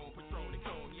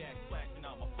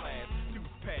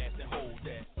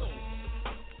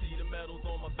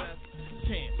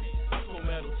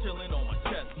 Chilling on my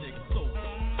chest, nigga, so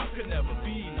could never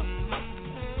be nothing.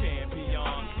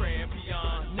 Champion,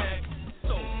 crampion, next,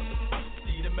 so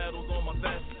see the medals on my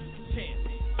vest,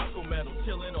 champion, medal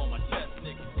chilling on my chest,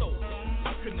 nigga, so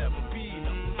could never be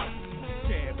nothing.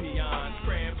 Champion,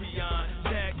 crampion,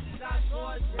 next. He's our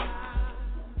soldier,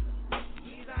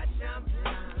 he's our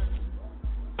champion,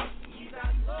 he's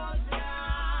our soldier,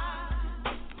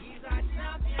 he's our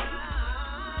champion.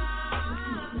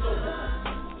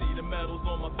 Medals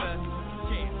on my vest,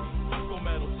 champion, gold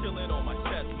medal chilling on my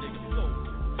chest, nigga, so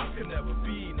could never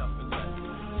be nothing.